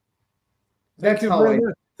society. Thank you very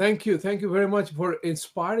much. Thank you very much for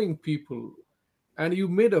inspiring people. And you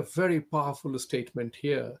made a very powerful statement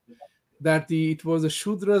here that it was the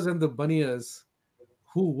Shudras and the Baniyas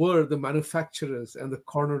who were the manufacturers and the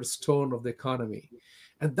cornerstone of the economy.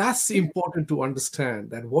 And that's important to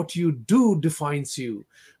understand, that what you do defines you,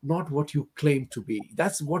 not what you claim to be.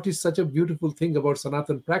 That's what is such a beautiful thing about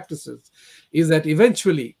Sanatan practices, is that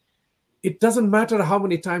eventually it doesn't matter how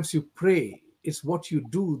many times you pray, it's what you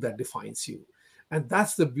do that defines you. And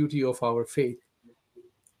that's the beauty of our faith.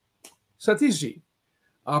 Satishji,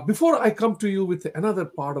 before I come to you with another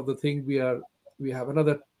part of the thing, we have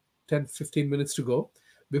another 10-15 minutes to go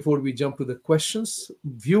before we jump to the questions.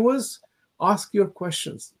 Viewers, ask your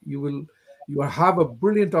questions. You have a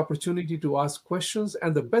brilliant opportunity to ask questions,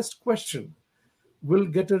 and the best question will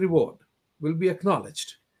get a reward, will be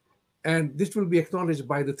acknowledged. And this will be acknowledged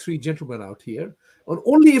by the three gentlemen out here. And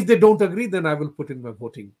only if they don't agree, then I will put in my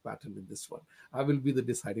voting pattern in this one. I will be the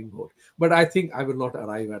deciding vote. But I think I will not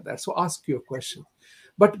arrive at that. So ask your question.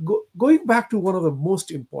 But going back to one of the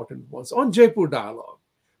most important ones, on Jaipur Dialogue,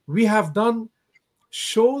 we have done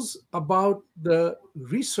shows about the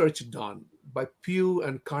research done by Pew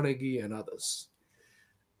and Carnegie and others.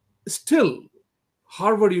 Still,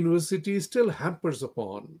 Harvard University still hampers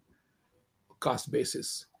upon caste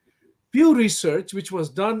basis. Pew Research, which was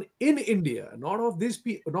done in India, not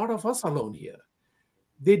of us alone here,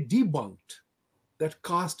 they debunked that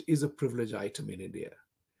caste is a privilege item in India.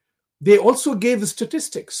 They also gave the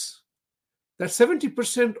statistics that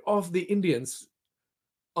 70% of the Indians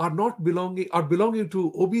are belonging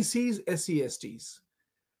to OBCs, SC, STs.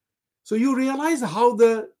 So you realize how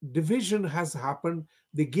the division has happened.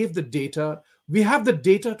 They gave the data. We have the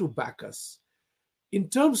data to back us in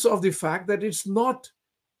terms of the fact that it's not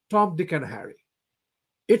Tom, Dick, and Harry.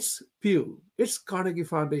 It's Pew. It's Carnegie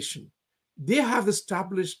Foundation. They have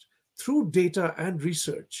established through data and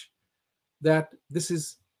research that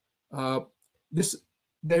the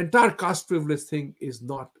entire caste privilege thing is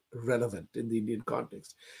not relevant in the Indian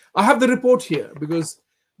context. I have the report here because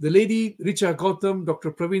the lady Richa Gautam,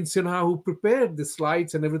 Dr. Praveen Sinha, who prepared the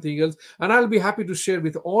slides and everything else, and I'll be happy to share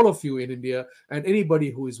with all of you in India and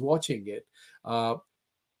anybody who is watching it.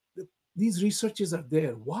 These researches are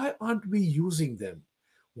there. Why aren't we using them?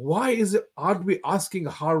 Aren't we asking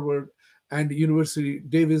Harvard and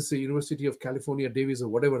Davis, University of California, Davis, or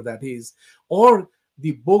whatever that is, or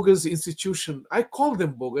the bogus institution? I call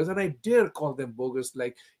them bogus, and I dare call them bogus,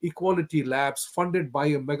 like Equality Labs, funded by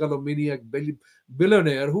a megalomaniac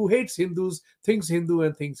billionaire who hates Hindus, thinks Hindu,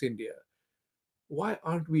 and thinks India. Why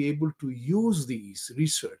aren't we able to use these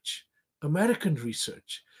research, American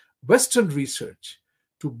research, Western research,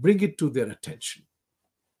 to bring it to their attention?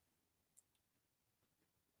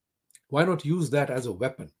 Why not use that as a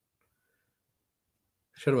weapon?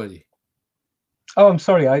 Sharmaji. Oh, I'm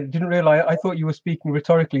sorry. I didn't realize. I thought you were speaking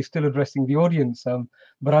rhetorically, still addressing the audience.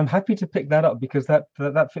 But I'm happy to pick that up because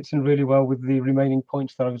that fits in really well with the remaining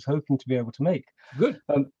points that I was hoping to be able to make. Good.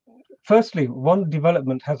 Firstly, one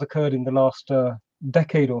development has occurred in the last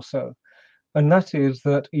decade or so, and that is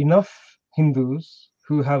that enough Hindus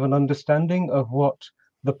who have an understanding of what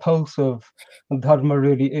the pulse of Dharma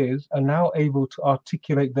really is are now able to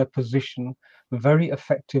articulate their position very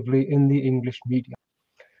effectively in the English media.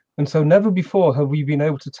 And so never before have we been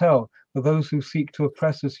able to tell those who seek to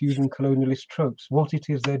oppress us using colonialist tropes what it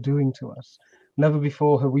is they're doing to us. Never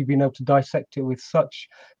before have we been able to dissect it with such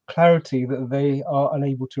clarity that they are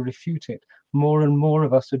unable to refute it. More and more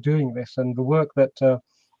of us are doing this, and the work that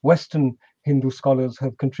Western Hindu scholars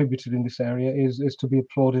have contributed in this area is to be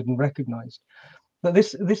applauded and recognized. But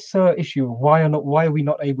this issue, why are we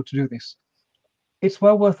not able to do this? It's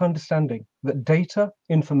well worth understanding that data,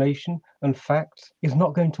 information, and facts is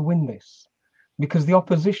not going to win this. Because the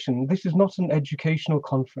opposition, this is not an educational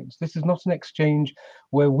conference. This is not an exchange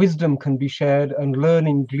where wisdom can be shared and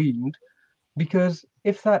learning gleaned. Because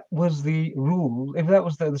if that was the rule, if that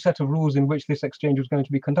was the set of rules in which this exchange was going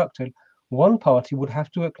to be conducted, one party would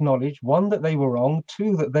have to acknowledge, one, that they were wrong,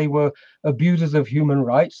 two, that they were abusers of human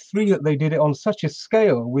rights, three, that they did it on such a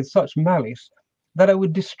scale with such malice that it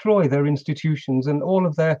would destroy their institutions and all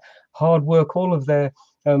of their hard work, all of their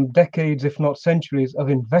decades, if not centuries, of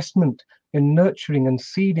investment in nurturing and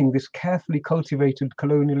seeding this carefully cultivated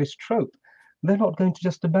colonialist trope. They're not going to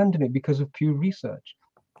just abandon it because of Pew Research.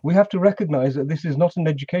 We have to recognize that this is not an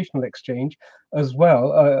educational exchange as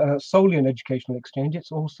well, solely an educational exchange.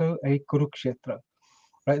 It's also a Kurukshetra,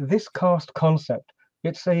 right? This caste concept,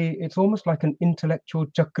 it's almost like an intellectual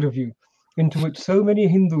Chakravyuh into which so many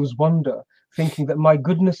Hindus wander, thinking that my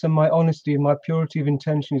goodness and my honesty and my purity of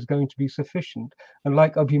intention is going to be sufficient. And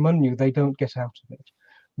like Abhimanyu, they don't get out of it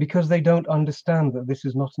because they don't understand that this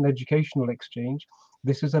is not an educational exchange.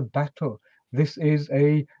 This is a battle. This is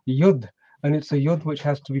a yudh. And it's a yudh which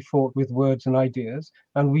has to be fought with words and ideas.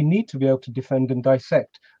 And we need to be able to defend and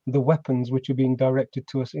dissect the weapons which are being directed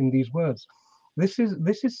to us in these words. This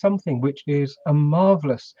is something which is a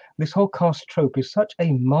marvelous, this whole caste trope is such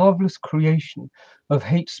a marvelous creation of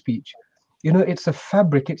hate speech. You know, it's a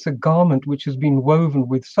fabric, it's a garment which has been woven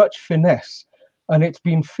with such finesse, and it's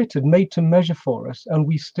been fitted, made to measure for us, and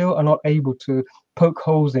we still are not able to poke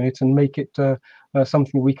holes in it and make it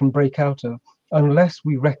something we can break out of, unless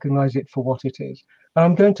we recognize it for what it is. And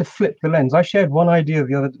I'm going to flip the lens. I shared one idea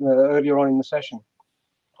earlier on in the session,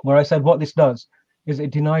 where I said what this does is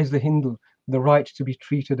it denies the Hindu the right to be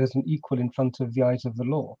treated as an equal in front of the eyes of the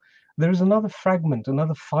law. There is another fragment,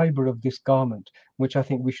 another fiber of this garment, which I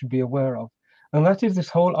think we should be aware of. and that is this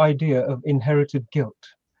whole idea of inherited guilt.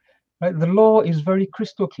 Right? The law is very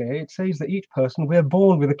crystal clear. It says that each person, we're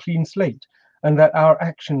born with a clean slate, and that our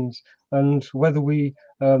actions and whether we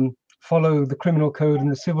follow the criminal code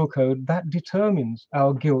and the civil code, that determines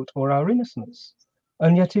our guilt or our innocence.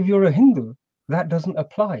 And yet, if you're a Hindu, that doesn't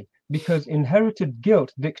apply, because inherited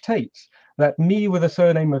guilt dictates that me with a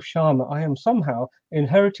surname of Sharma, I am somehow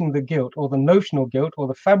inheriting the guilt or the notional guilt or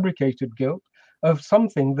the fabricated guilt of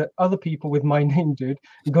something that other people with my name did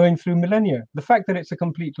going through millennia. The fact that it's a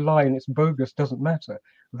complete lie and it's bogus doesn't matter.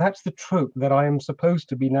 That's the trope that I am supposed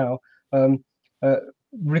to be now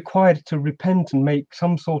required to repent and make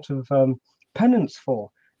some sort of penance for.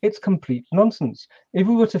 It's complete nonsense. If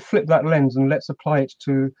we were to flip that lens and let's apply it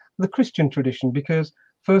to the Christian tradition, because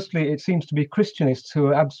firstly, it seems to be Christianists who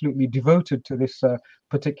are absolutely devoted to this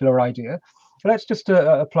particular idea. Let's just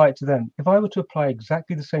apply it to them. If I were to apply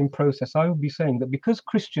exactly the same process, I would be saying that because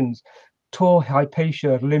Christians tore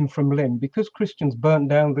Hypatia limb from limb, because Christians burnt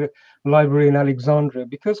down the library in Alexandria,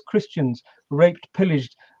 because Christians raped,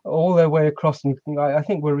 pillaged all their way across, and I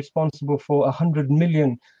think we're responsible for 100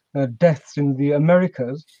 million deaths in the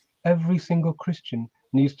Americas, every single Christian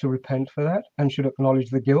needs to repent for that and should acknowledge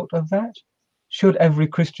the guilt of that. Should every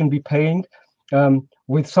Christian be paying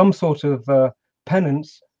with some sort of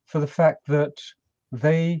penance for the fact that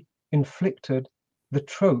they inflicted the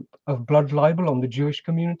trope of blood libel on the Jewish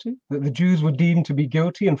community, that the Jews were deemed to be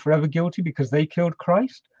guilty and forever guilty because they killed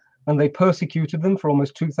Christ and they persecuted them for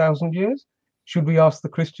almost 2,000 years? Should we ask the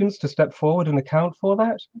Christians to step forward and account for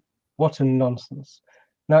that? What a nonsense.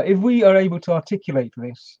 Now, if we are able to articulate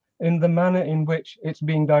this in the manner in which it's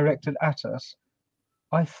being directed at us,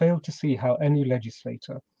 I fail to see how any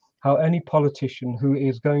legislator, how any politician who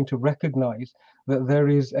is going to recognize that there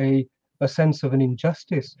is a sense of an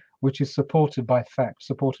injustice which is supported by fact,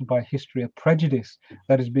 supported by history, a prejudice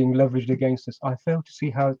that is being leveraged against us, I fail to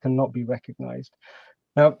see how it cannot be recognized.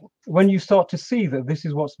 Now, when you start to see that this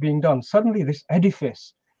is what's being done, suddenly this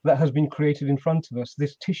edifice that has been created in front of us,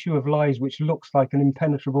 this tissue of lies which looks like an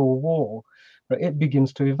impenetrable wall, it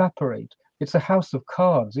begins to evaporate. It's a house of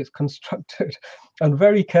cards. It's constructed and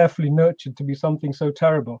very carefully nurtured to be something so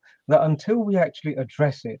terrible that until we actually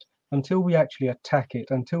address it, until we actually attack it,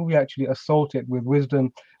 until we actually assault it with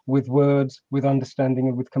wisdom, with words, with understanding,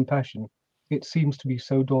 and with compassion, it seems to be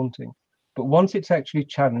so daunting. But once it's actually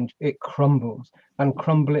challenged, it crumbles, and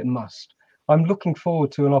crumble it must. I'm looking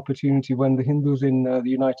forward to an opportunity when the Hindus in the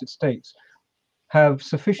United States have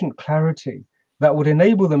sufficient clarity that would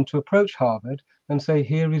enable them to approach Harvard and say,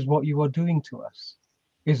 here is what you are doing to us.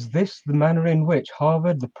 Is this the manner in which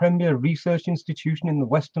Harvard, the premier research institution in the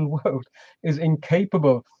Western world, is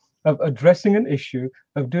incapable of addressing an issue,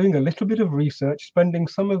 of doing a little bit of research, spending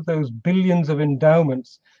some of those billions of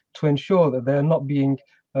endowments to ensure that they're not being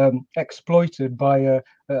exploited by a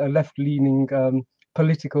left-leaning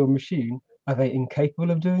political machine? Are they incapable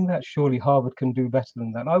of doing that? Surely Harvard can do better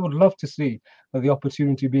than that. I would love to see the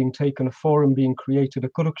opportunity being taken, a forum being created, a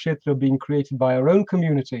Kurukshetra being created by our own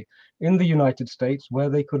community in the United States, where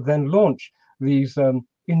they could then launch these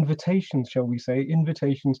invitations, shall we say,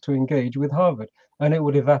 invitations to engage with Harvard, and it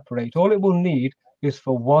would evaporate. All it will need is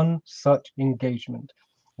for one such engagement.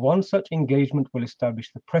 One such engagement will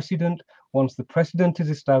establish the precedent. Once the precedent is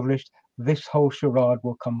established, this whole charade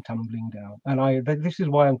will come tumbling down. And this is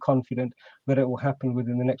why I'm confident that it will happen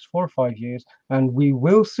within the next 4 or 5 years, and we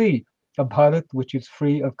will see a Bharat which is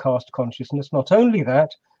free of caste consciousness. Not only that,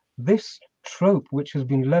 this trope which has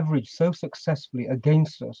been leveraged so successfully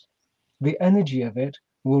against us, the energy of it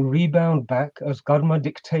will rebound back, as Karma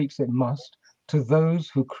dictates it must, to those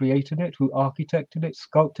who created it, who architected it,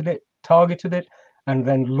 sculpted it, targeted it, and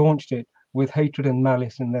then launched it with hatred and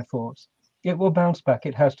malice in their thoughts. It will bounce back.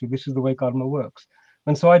 It has to. This is the way Karma works.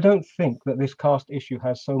 And so I don't think that this caste issue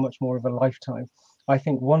has so much more of a lifetime. I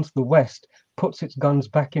think once the West puts its guns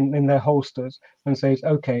back in their holsters and says,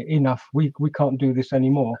 okay, enough, we can't do this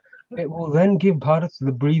anymore, it will then give Bharat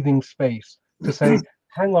the breathing space to say,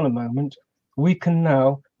 hang on a moment, we can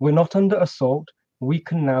now, we're not under assault, we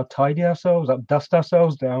can now tidy ourselves up, dust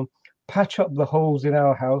ourselves down, patch up the holes in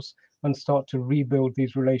our house, and start to rebuild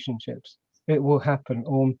these relationships. It will happen.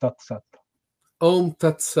 Om Tat Sat. Om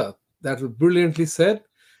Tat Sat. That was brilliantly said.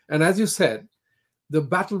 And as you said, the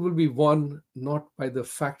battle will be won not by the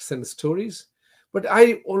facts and stories, but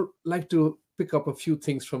I like to pick up a few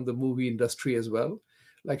things from the movie industry as well.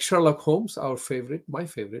 Like Sherlock Holmes, our favorite, my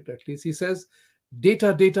favorite at least, he says,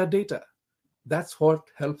 data, data, data. That's what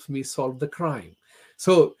helps me solve the crime.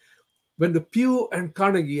 So when the Pew and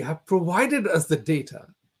Carnegie have provided us the data,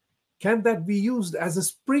 can that be used as a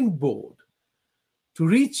springboard to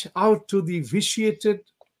reach out to the vitiated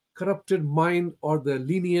corrupted mind or the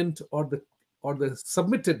lenient or the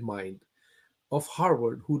submitted mind of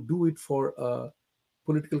Harvard who do it for a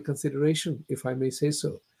political consideration, if I may say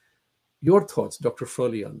so. Your thoughts, Dr.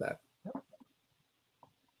 Frawley, on that?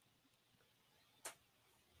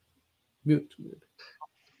 Mute.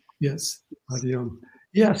 Yes, Hariom.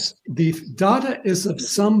 Yes, the data is of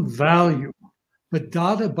some value, but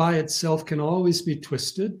data by itself can always be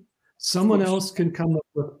twisted. Someone else can come up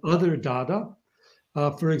with other data.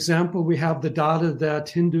 For example, we have the data that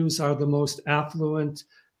Hindus are the most affluent,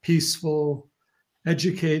 peaceful,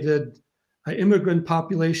 educated immigrant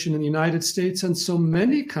population in the United States and so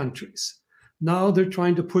many countries. Now they're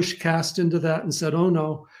trying to push caste into that and said, oh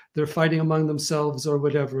no, they're fighting among themselves or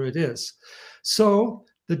whatever it is. So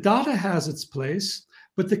the data has its place,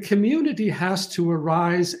 but the community has to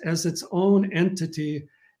arise as its own entity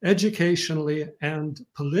educationally and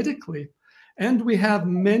politically. And we have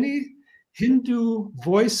many Hindu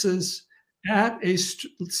voices at a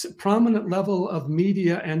prominent level of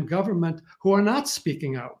media and government who are not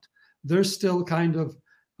speaking out. They're still kind of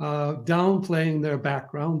downplaying their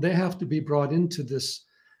background. They have to be brought into this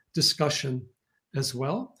discussion as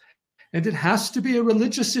well. And it has to be a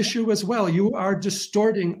religious issue as well. You are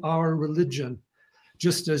distorting our religion,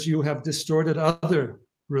 just as you have distorted other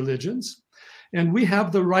religions. And we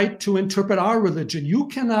have the right to interpret our religion. You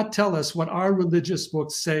cannot tell us what our religious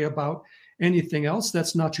books say about anything else.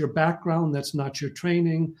 That's not your background. That's not your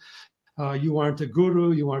training. You aren't a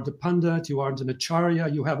guru. You aren't a pandit. You aren't an acharya.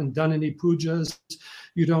 You haven't done any pujas.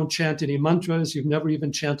 You don't chant any mantras. You've never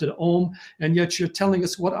even chanted Om. And yet you're telling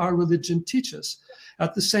us what our religion teaches.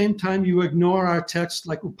 At the same time, you ignore our texts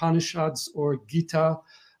like Upanishads or Gita,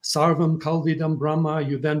 Sarvam Kalvidam Brahma.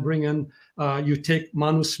 You then bring in, you take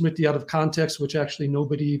Manusmriti out of context, which actually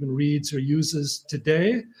nobody even reads or uses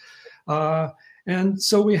today. And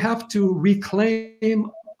so we have to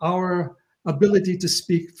reclaim our ability to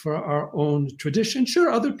speak for our own tradition. Sure,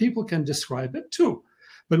 other people can describe it too,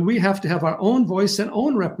 but we have to have our own voice and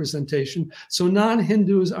own representation. So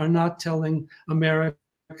non-Hindus are not telling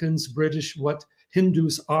Americans, British, what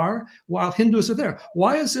Hindus are, while Hindus are there.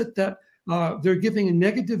 Why is it that they're giving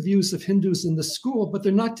negative views of Hindus in the school, but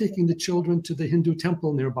they're not taking the children to the Hindu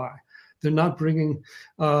temple nearby? They're not bringing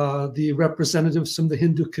the representatives from the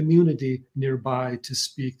Hindu community nearby to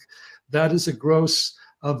speak. That is a gross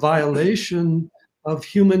violation of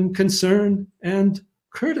human concern and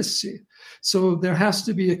courtesy. So there has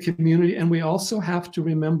to be a community, and we also have to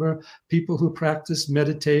remember people who practice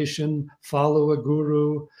meditation, follow a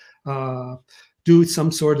guru, do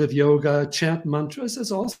some sort of yoga, chant mantras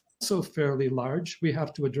is also fairly large. We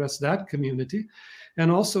have to address that community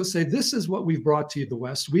and also say, this is what we've brought to the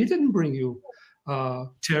West. We didn't bring you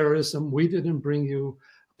terrorism. We didn't bring you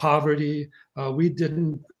poverty. We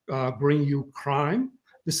didn't bring you crime.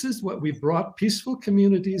 This is what we brought: peaceful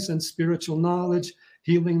communities and spiritual knowledge,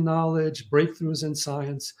 healing knowledge, breakthroughs in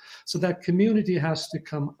science. So that community has to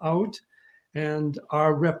come out, and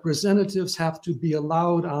our representatives have to be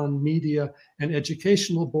allowed on media and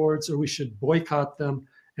educational boards, or we should boycott them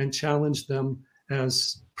and challenge them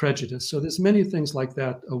as prejudice. So there's many things like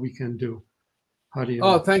that we can do.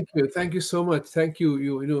 Oh, thank you. Thank you so much. Thank you.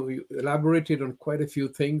 You elaborated on quite a few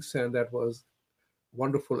things, and that was a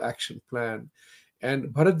wonderful action plan. And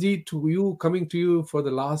Bharatji, coming to you for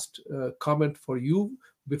the last comment for you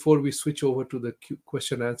before we switch over to the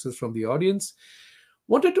question answers from the audience.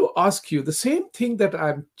 Wanted to ask you the same thing that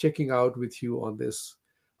I'm checking out with you on this.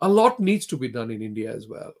 A lot needs to be done in India as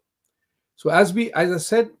well. So as I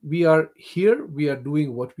said, we are here, we are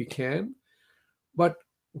doing what we can, but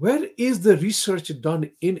where is the research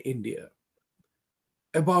done in India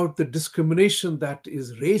about the discrimination that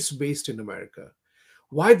is race-based in America?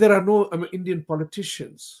 Why there are no Indian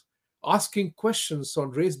politicians asking questions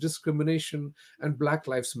on race discrimination and Black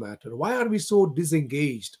Lives Matter? Why are we so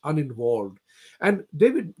disengaged, uninvolved? And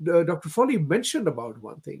Dr. Frawley mentioned about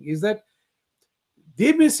one thing, is that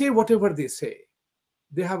they may say whatever they say.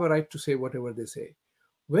 They have a right to say whatever they say.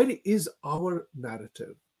 Where is our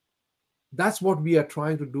narrative? That's what we are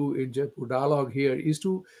trying to do in Jaipur Dialogue here, is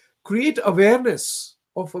to create awareness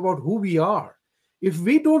about who we are. If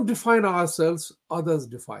we don't define ourselves, others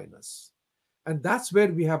define us. And that's where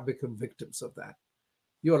we have become victims of that.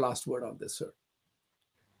 Your last word on this, sir.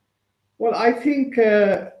 Well, I think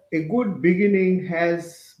a good beginning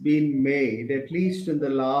has been made, at least in the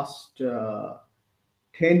last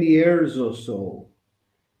 10 years or so,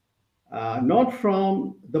 not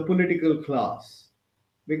from the political class,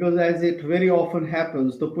 because as it very often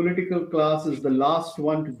happens, the political class is the last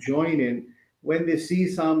one to join in when they see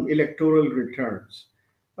some electoral returns.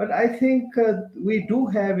 But I think we do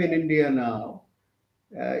have in India now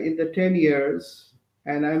in the 10 years,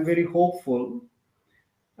 and I'm very hopeful.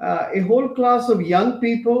 A whole class of young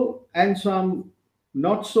people and some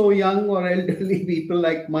not so young or elderly people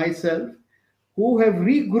like myself who have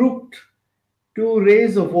regrouped to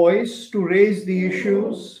raise a voice, to raise the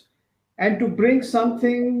issues, and to bring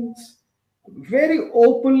something very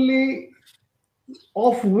openly,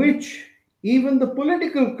 of which even the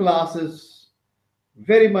political class is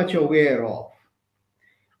very much aware of.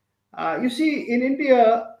 You see, in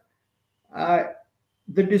India, uh,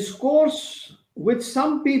 the discourse with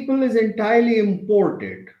some people is entirely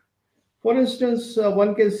imported. For instance,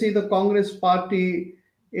 one can see the Congress party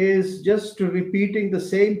is just repeating the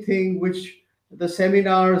same thing which the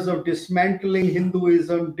seminars of dismantling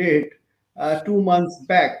Hinduism did 2 months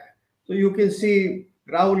back. So you can see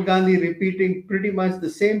Rahul Gandhi repeating pretty much the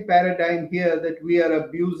same paradigm here, that we are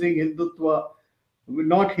abusing Hindutva,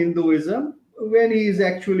 not Hinduism, when he is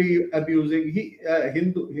actually abusing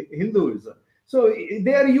Hinduism. So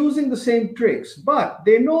they are using the same tricks, but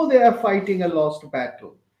they know they are fighting a lost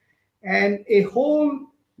battle. And a whole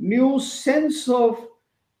new sense of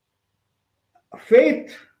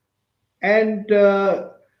faith and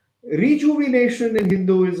rejuvenation in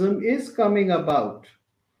Hinduism is coming about.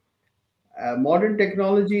 Modern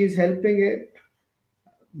technology is helping it.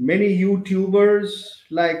 Many YouTubers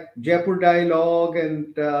like Jaipur Dialogue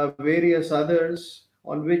and various others,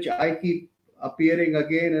 on which I keep appearing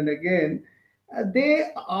again and again,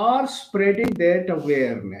 they are spreading that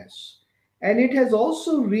awareness. And it has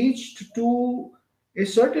also reached to a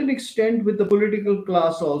certain extent with the political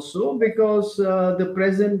class also, because the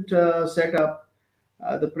present setup,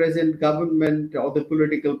 the present government or the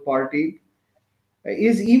political party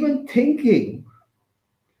is even thinking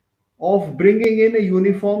of bringing in a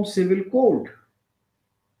uniform civil code,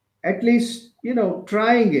 at least,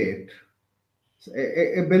 trying it,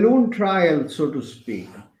 a balloon trial, so to speak.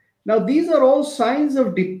 Now, these are all signs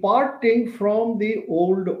of departing from the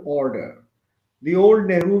old order, the old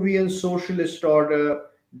Nehruvian socialist order,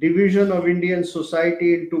 division of Indian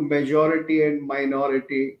society into majority and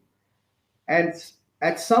minority. And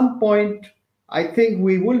at some point, I think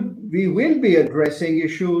we will be addressing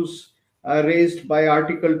issues raised by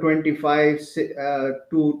Article 25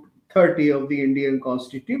 to 30 of the Indian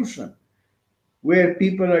Constitution, where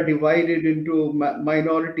people are divided into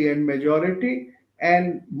minority and majority,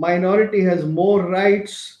 and minority has more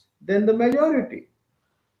rights than the majority.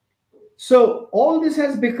 So all this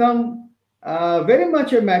has become very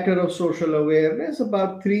much a matter of social awareness.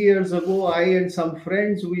 About 3 years ago, I and some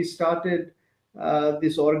friends, we started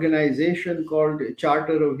this organization called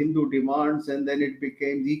Charter of Hindu Demands, and then it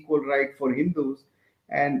became the Equal Right for Hindus.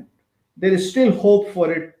 And there is still hope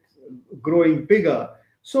for it growing bigger.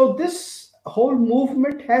 So this whole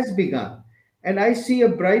movement has begun, and I see a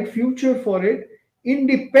bright future for it,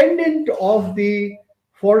 independent of the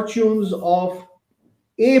fortunes of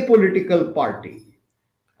a political party.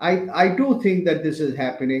 I do think that this is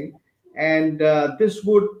happening, and this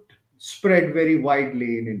would spread very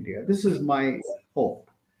widely in India. This is my hope.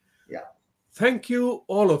 Yeah. Thank you,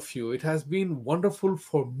 all of you. It has been wonderful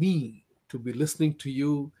for me to be listening to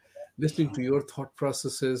you, listening to your thought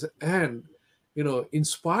processes, and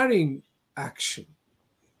inspiring action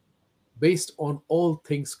based on all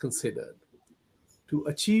things considered to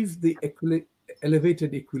achieve the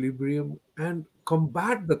elevated equilibrium and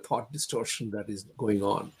combat the thought distortion that is going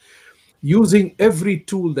on, using every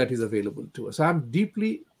tool that is available to us. I'm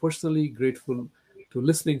deeply personally grateful to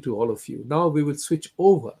listening to all of you. Now we will switch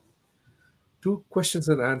over to questions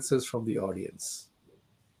and answers from the audience.